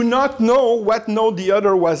each do not know what node the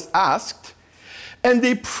other was asked, and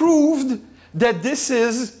they proved that this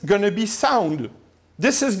is going to be sound.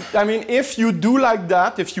 This is, I mean, if you do like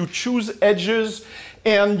that, if you choose edges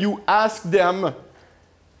and you ask them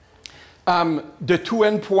the two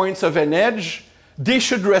endpoints of an edge, they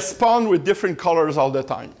should respond with different colors all the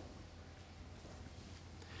time.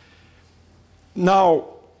 Now,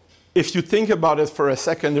 if you think about it for a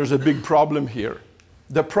second, there's a big problem here.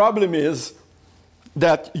 The problem is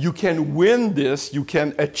that you can win this, you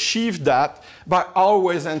can achieve that by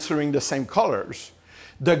always answering the same colors.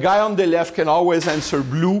 The guy on the left can always answer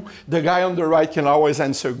blue, the guy on the right can always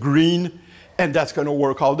answer green, and that's going to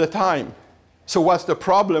work all the time. So what's the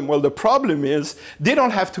problem? Well, the problem is they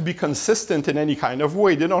don't have to be consistent in any kind of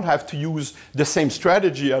way. They don't have to use the same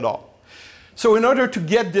strategy at all. So in order to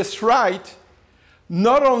get this right,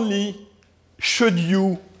 not only should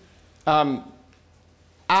you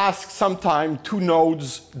ask sometime two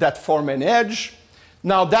nodes that form an edge,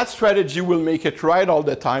 now that strategy will make it right all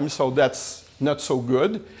the time, so that's not so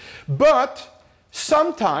good. But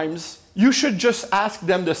sometimes you should just ask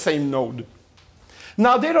them the same node.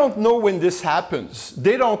 Now they don't know when this happens.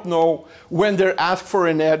 They don't know when they're asked for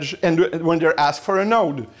an edge and when they're asked for a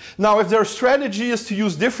node. Now if their strategy is to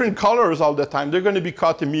use different colors all the time, they're going to be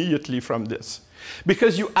caught immediately from this.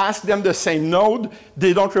 Because you ask them the same node,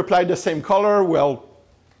 they don't reply the same color, well,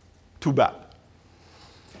 too bad.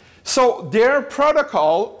 So their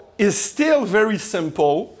protocol is still very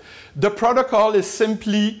simple. The protocol is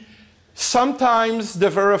simply sometimes the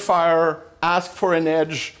verifier asks for an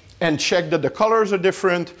edge and check that the colors are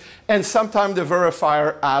different, and sometimes the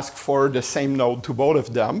verifier asks for the same node to both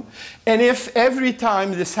of them. And if every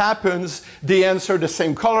time this happens, they answer the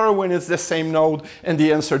same color when it's the same node, and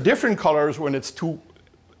they answer different colors when it's two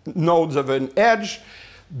nodes of an edge,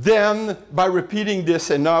 then by repeating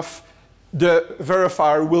this enough, the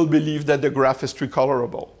verifier will believe that the graph is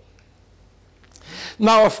tricolorable.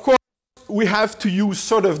 Now, of course, we have to use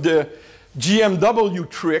sort of the GMW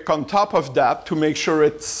trick on top of that to make sure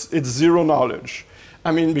it's zero knowledge.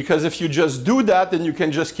 I mean, because if you just do that, then you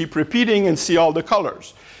can just keep repeating and see all the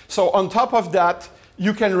colors. So on top of that,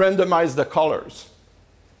 you can randomize the colors.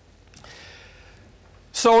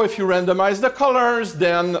 So if you randomize the colors,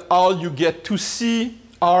 then all you get to see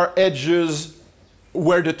are edges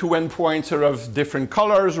where the two endpoints are of different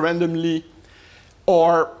colors randomly,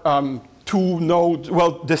 or two nodes,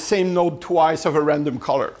 well, the same node twice of a random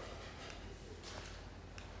color.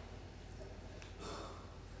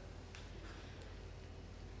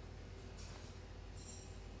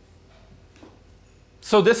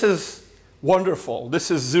 So this is wonderful.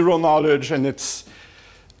 This is zero knowledge, and it's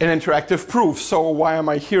an interactive proof. So why am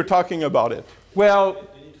I here talking about it? Well, they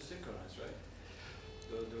need to synchronize, right?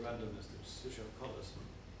 The randomness, the switch of colors.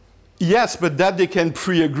 Yes, but that they can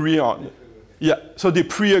pre-agree on. Yeah, so they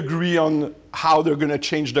pre-agree on how they're going to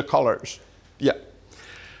change the colors. Yeah.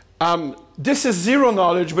 This is zero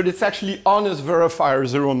knowledge, but it's actually honest verifier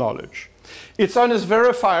zero knowledge. It's honest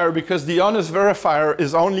verifier because the honest verifier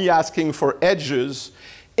is only asking for edges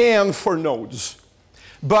and for nodes.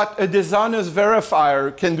 But a dishonest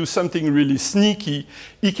verifier can do something really sneaky.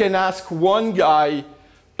 He can ask one guy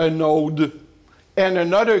a node and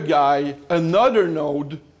another guy another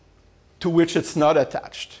node to which it's not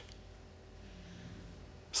attached.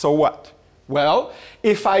 So what? Well,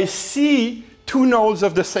 if I see two nodes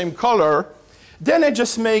of the same color, then I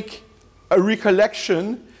just make a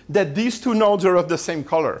recollection that these two nodes are of the same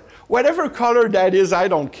color. Whatever color that is, I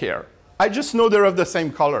don't care. I just know they're of the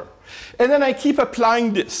same color. And then I keep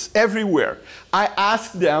applying this everywhere. I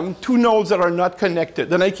ask them two nodes that are not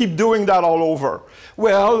connected, and I keep doing that all over.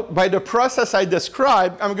 Well, by the process I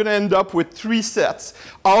described, I'm going to end up with three sets.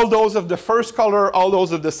 All those of the first color, all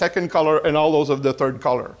those of the second color, and all those of the third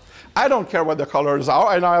color. I don't care what the colors are.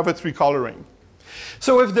 I now have a three coloring.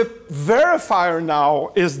 So if the verifier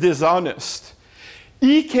now is dishonest,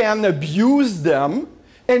 he can abuse them,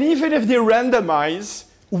 and even if they randomize,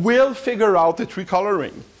 will figure out the tree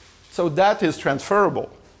coloring. So that is transferable.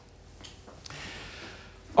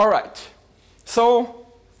 All right. So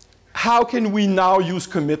how can we now use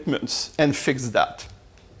commitments and fix that?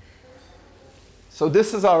 So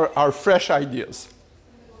this is our fresh ideas.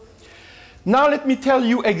 Now let me tell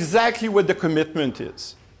you exactly what the commitment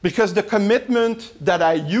is. Because the commitment that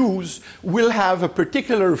I use will have a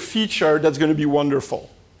particular feature that's going to be wonderful.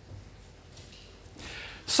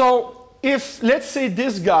 So if, let's say,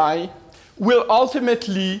 this guy will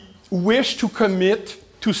ultimately wish to commit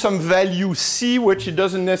to some value C, which he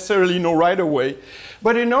doesn't necessarily know right away.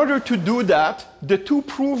 But in order to do that, the two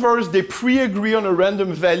provers, they pre-agree on a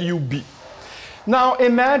random value B. Now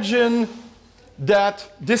imagine that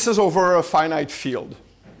this is over a finite field,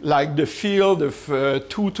 like the field of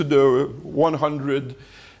 2 to the 100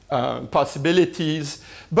 possibilities.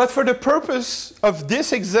 But for the purpose of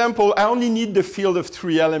this example, I only need the field of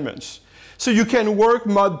 3 elements. So you can work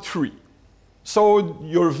mod 3. So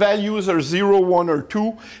your values are 0, 1, or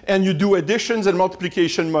 2, and you do additions and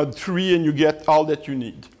multiplication mod 3, and you get all that you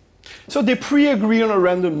need. So they pre-agree on a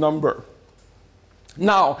random number.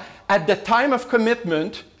 Now, at the time of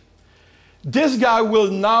commitment, this guy will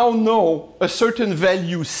now know a certain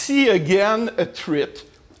value C, again, a trit,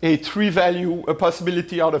 a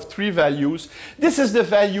possibility out of 3 values. This is the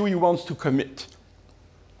value he wants to commit.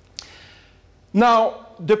 Now,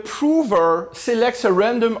 the prover selects a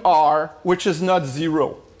random R, which is not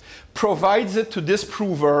 0, provides it to this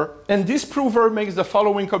prover, and this prover makes the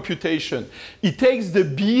following computation. He takes the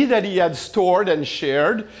B that he had stored and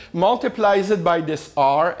shared, multiplies it by this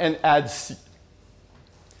R, and adds C.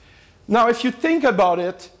 Now, if you think about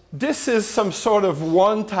it, this is some sort of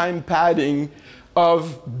one-time padding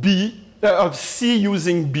of C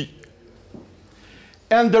using B.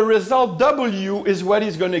 And the result W is what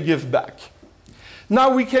he's going to give back.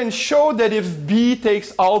 Now we can show that if B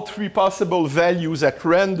takes all 3 possible values at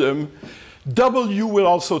random, W will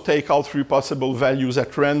also take all 3 possible values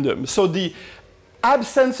at random. So the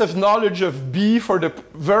absence of knowledge of B for the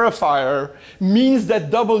verifier means that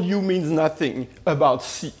W means nothing about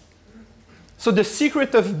C. So the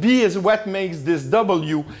secret of B is what makes this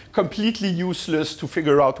W completely useless to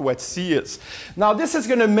figure out what C is. Now this is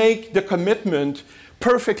going to make the commitment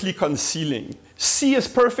perfectly concealing. C is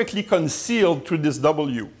perfectly concealed through this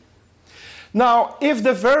W. Now, if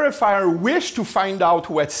the verifier wished to find out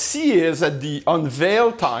what C is at the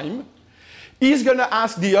unveil time, he's going to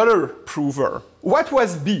ask the other prover, what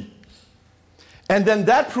was B? And then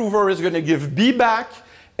that prover is going to give B back,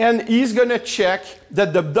 and he's going to check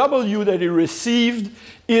that the W that he received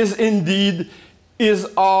is indeed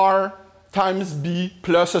R times B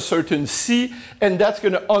plus a certain C, and that's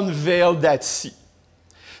going to unveil that C.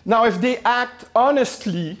 Now, if they act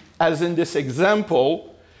honestly, as in this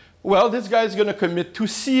example, well, this guy is going to commit to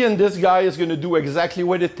C, and this guy is going to do exactly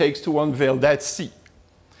what it takes to unveil that C.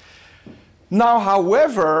 Now,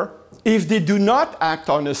 however, if they do not act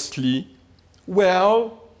honestly,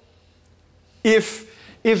 well, if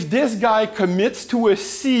this guy commits to a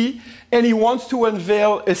C and he wants to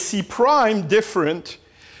unveil a C prime different,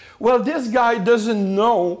 well, this guy doesn't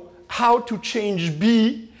know how to change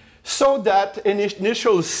B so that an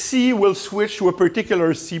initial C will switch to a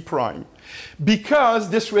particular C prime,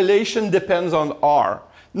 because this relation depends on R.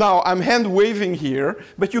 Now, I'm hand-waving here,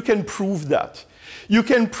 but you can prove that. You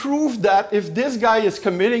can prove that if this guy is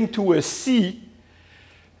committing to a C,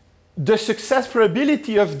 the success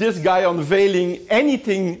probability of this guy unveiling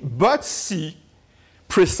anything but C,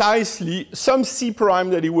 precisely some C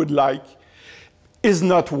prime that he would like, is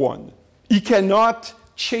not 1. He cannot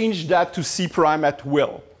change that to C prime at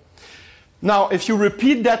will. Now, if you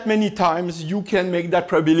repeat that many times, you can make that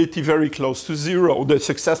probability very close to 0, the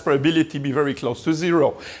success probability be very close to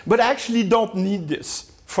 0. But I actually don't need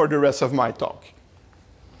this for the rest of my talk.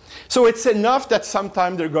 So it's enough that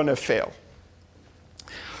sometime they're going to fail.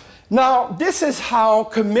 Now, this is how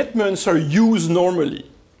commitments are used normally.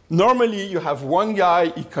 Normally, you have one guy,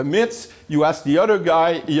 he commits, you ask the other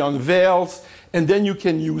guy, he unveils, and then you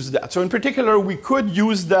can use that. So in particular, we could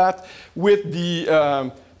use that with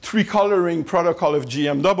the tree coloring protocol of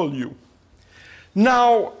GMW.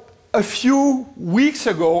 Now, a few weeks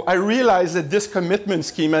ago, I realized that this commitment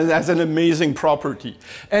scheme has an amazing property.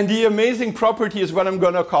 And the amazing property is what I'm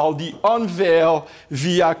going to call the unveil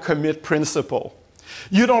via commit principle.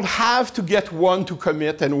 You don't have to get one to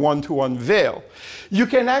commit and one to unveil. You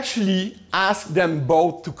can actually ask them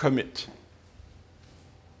both to commit.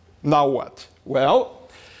 Now what? Well,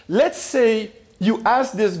 let's say you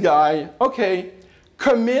ask this guy, okay,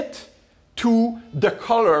 commit to the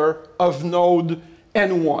color of node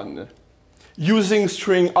N1 using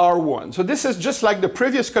string R1. So this is just like the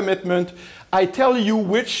previous commitment. I tell you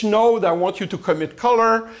which node I want you to commit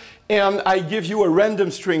color, and I give you a random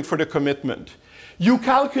string for the commitment. You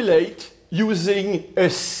calculate using a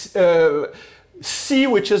C,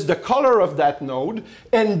 which is the color of that node,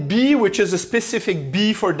 and B, which is a specific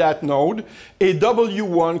B for that node, a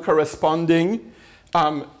W1 corresponding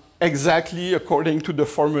exactly according to the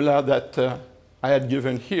formula that I had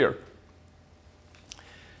given here.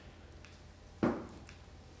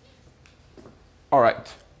 All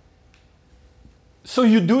right. So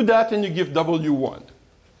you do that and you give W1.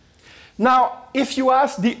 Now, if you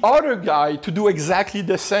ask the other guy to do exactly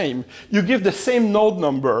the same, you give the same node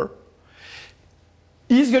number,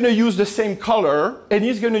 he's going to use the same color, and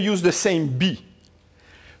he's going to use the same B.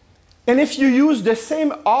 And if you use the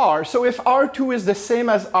same R, so if R2 is the same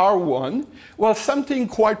as R1, well, something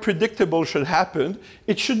quite predictable should happen.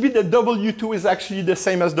 It should be that W2 is actually the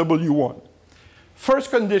same as W1. First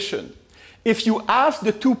condition, if you ask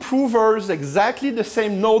the two provers exactly the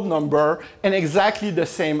same node number and exactly the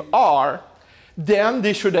same R, then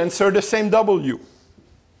they should answer the same W.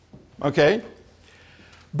 Okay?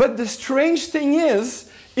 But the strange thing is,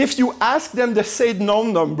 if you ask them the same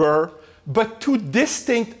node number, but two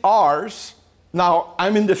distinct R's, now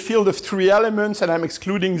I'm in the field of 3 elements and I'm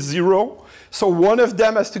excluding 0, so one of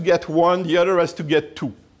them has to get 1, the other has to get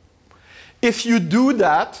 2. If you do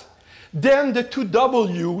that, then the two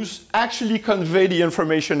W's actually convey the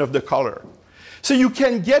information of the color. So you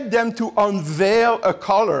can get them to unveil a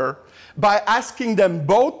color by asking them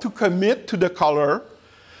both to commit to the color,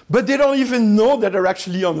 but they don't even know that they're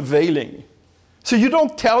actually unveiling. So you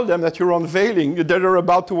don't tell them that you're unveiling, that they're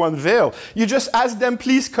about to unveil. You just ask them,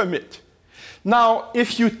 please commit. Now,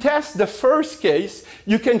 if you test the first case,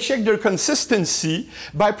 you can check their consistency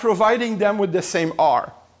by providing them with the same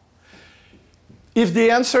R. If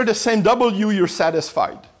they answer the same W, you're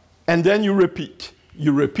satisfied. And then you repeat.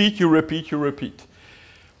 You repeat, you repeat, you repeat.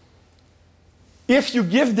 If you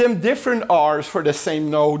give them different R's for the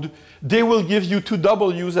same node, they will give you two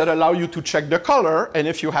W's that allow you to check the color. And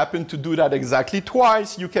if you happen to do that exactly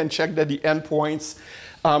twice, you can check that the endpoints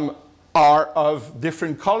are of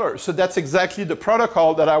different colors. So that's exactly the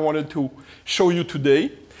protocol that I wanted to show you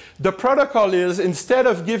today. The protocol is, instead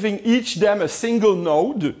of giving each them a single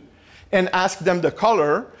node and ask them the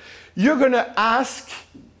color, you're going to ask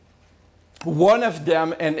one of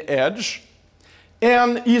them an edge,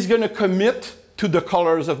 and he's going to commit to the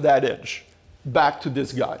colors of that edge back to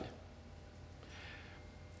this guy.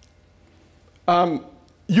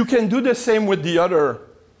 You can do the same with the other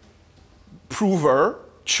prover.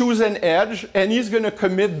 Choose an edge, and he's going to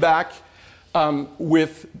commit back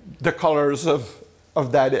with the colors of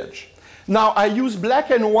that edge. Now, I use black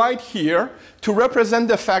and white here to represent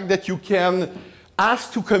the fact that you can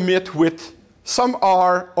ask to commit with some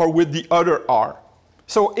R or with the other R.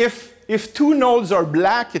 So if two nodes are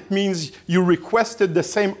black, it means you requested the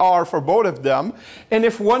same R for both of them. And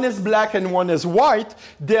if one is black and one is white,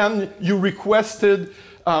 then you requested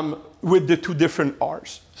with the two different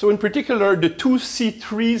R's. So in particular, the two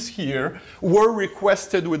C3s here were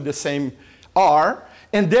requested with the same R.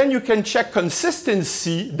 And then you can check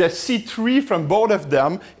consistency. The C3 from both of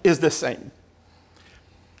them is the same.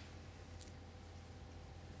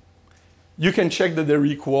 You can check that they're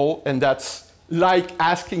equal, and that's like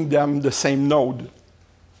asking them the same node.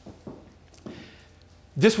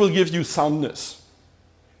 This will give you soundness.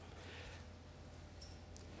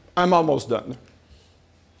 I'm almost done.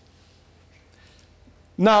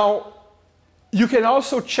 Now, you can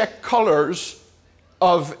also check colors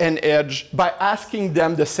of an edge by asking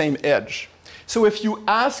them the same edge. So if you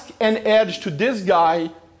ask an edge to this guy,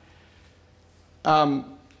 and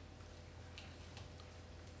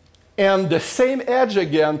the same edge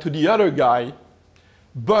again to the other guy,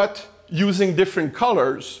 but using different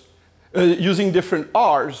colors, using different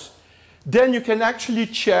R's, then you can actually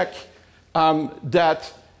check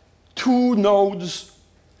that two nodes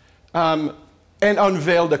and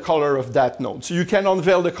unveil the color of that node. So you can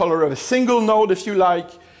unveil the color of a single node if you like,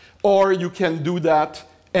 or you can do that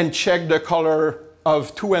and check the color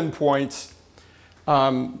of two endpoints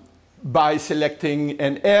by selecting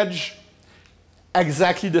an edge,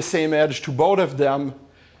 exactly the same edge to both of them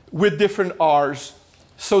with different R's,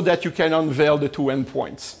 so that you can unveil the two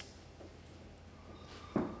endpoints.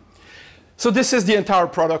 So this is the entire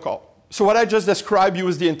protocol. So what I just described you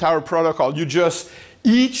is the entire protocol. You just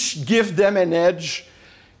each give them an edge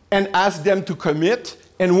and ask them to commit.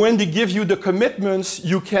 And when they give you the commitments,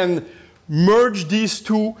 you can merge these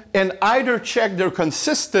two and either check they're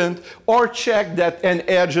consistent or check that an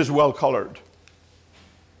edge is well colored.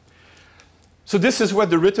 So this is what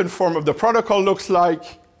the written form of the protocol looks like.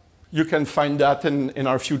 You can find that in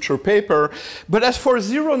our future paper. But as for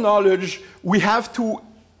zero knowledge, we have to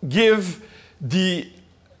give the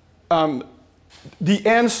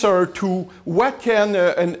answer to what can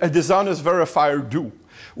a dishonest verifier do.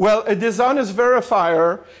 Well, a dishonest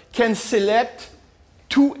verifier can select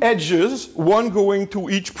two edges, one going to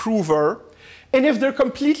each prover, and if they're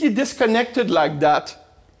completely disconnected like that,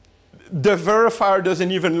 the verifier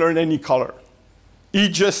doesn't even learn any color. He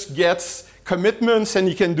just gets commitments and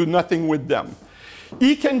he can do nothing with them.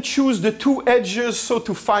 He can choose the two edges so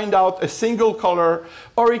to find out a single color,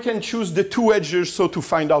 or he can choose the two edges so to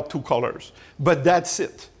find out two colors. But that's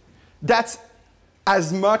it. That's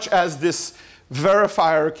as much as this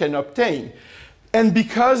verifier can obtain. And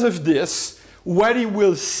because of this, what he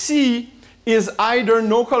will see is either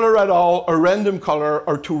no color at all, a random color,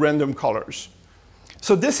 or two random colors.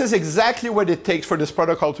 So this is exactly what it takes for this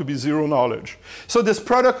protocol to be zero knowledge. So this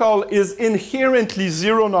protocol is inherently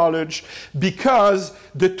zero knowledge because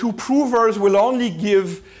the two provers will only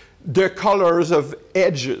give the colors of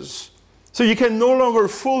edges. So you can no longer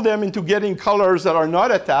fool them into getting colors that are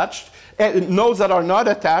not attached, nodes that are not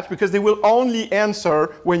attached, because they will only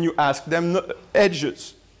answer when you ask them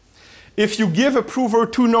edges. If you give a prover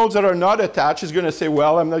two nodes that are not attached, it's going to say,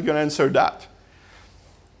 well, I'm not going to answer that.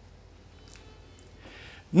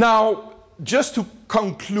 Now, just to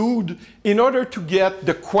conclude, in order to get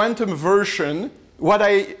the quantum version,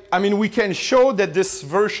 we can show that this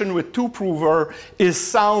version with two prover is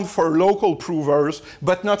sound for local provers,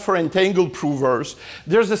 but not for entangled provers.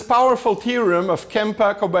 There's this powerful theorem of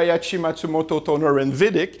Kempa, Kobayashi, Matsumoto, Toner, and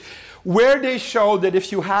Vidic, where they show that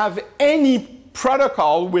if you have any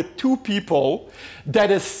protocol with two people that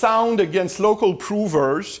is sound against local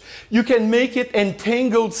provers, you can make it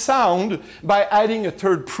entangled sound by adding a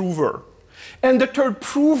third prover. And the third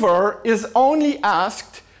prover is only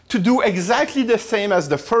asked to do exactly the same as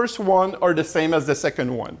the first one or the same as the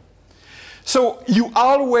second one. So you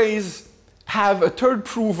always have a third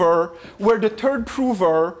prover where the third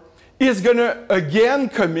prover is going to again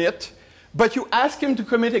commit, but you ask him to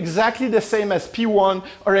commit exactly the same as P1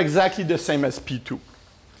 or exactly the same as P2.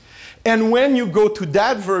 And when you go to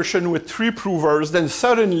that version with three provers, then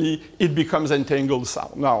suddenly it becomes entangled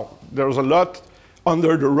sound. Now, there's a lot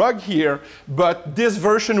under the rug here, but this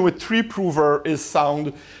version with three prover is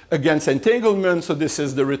sound against entanglement, so this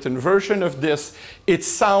is the written version of this. It's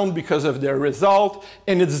sound because of their result,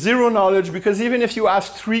 and it's zero knowledge because even if you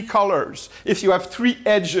ask three colors, if you have three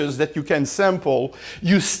edges that you can sample,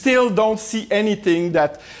 you still don't see anything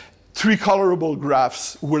that three colorable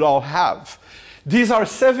graphs would all have. These are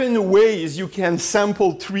 7 ways you can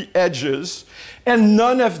sample three edges, and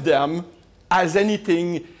none of them has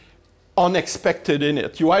anything unexpected in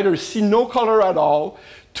it. You either see no color at all,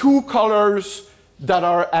 two colors that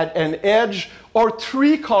are at an edge, or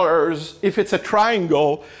three colors if it's a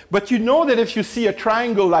triangle, but you know that if you see a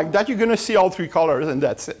triangle like that, you're going to see all three colors, and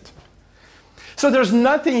that's it. So there's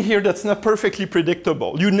nothing here that's not perfectly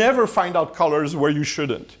predictable. You never find out colors where you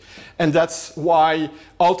shouldn't. And that's why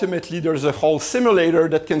ultimately there's a whole simulator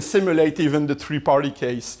that can simulate even the three-party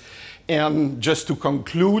case. And just to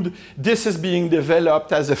conclude, this is being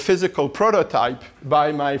developed as a physical prototype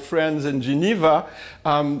by my friends in Geneva.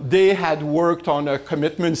 They had worked on a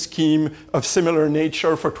commitment scheme of similar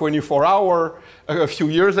nature for 24-hour a few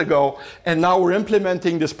years ago. And now we're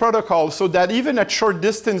implementing this protocol so that even at short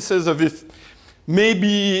distances of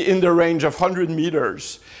maybe in the range of 100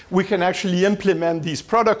 meters, we can actually implement these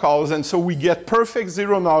protocols. And so we get perfect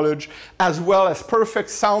zero knowledge as well as perfect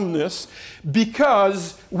soundness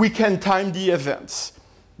because we can time the events.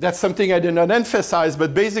 That's something I did not emphasize,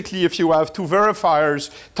 but basically if you have two verifiers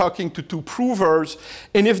talking to two provers,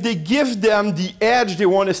 and if they give them the edge they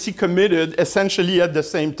want to see committed essentially at the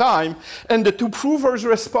same time, and the two provers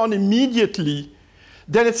respond immediately,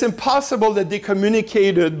 then it's impossible that they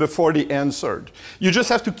communicated before they answered. You just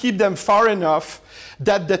have to keep them far enough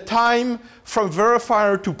that the time from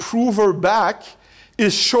verifier to prover back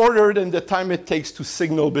is shorter than the time it takes to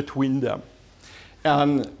signal between them.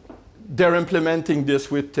 And they're implementing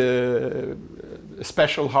this with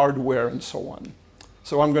special hardware and so on.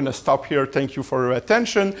 So I'm going to stop here. Thank you for your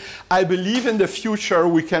attention. I believe in the future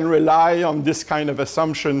we can rely on this kind of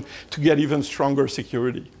assumption to get even stronger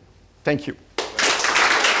security. Thank you.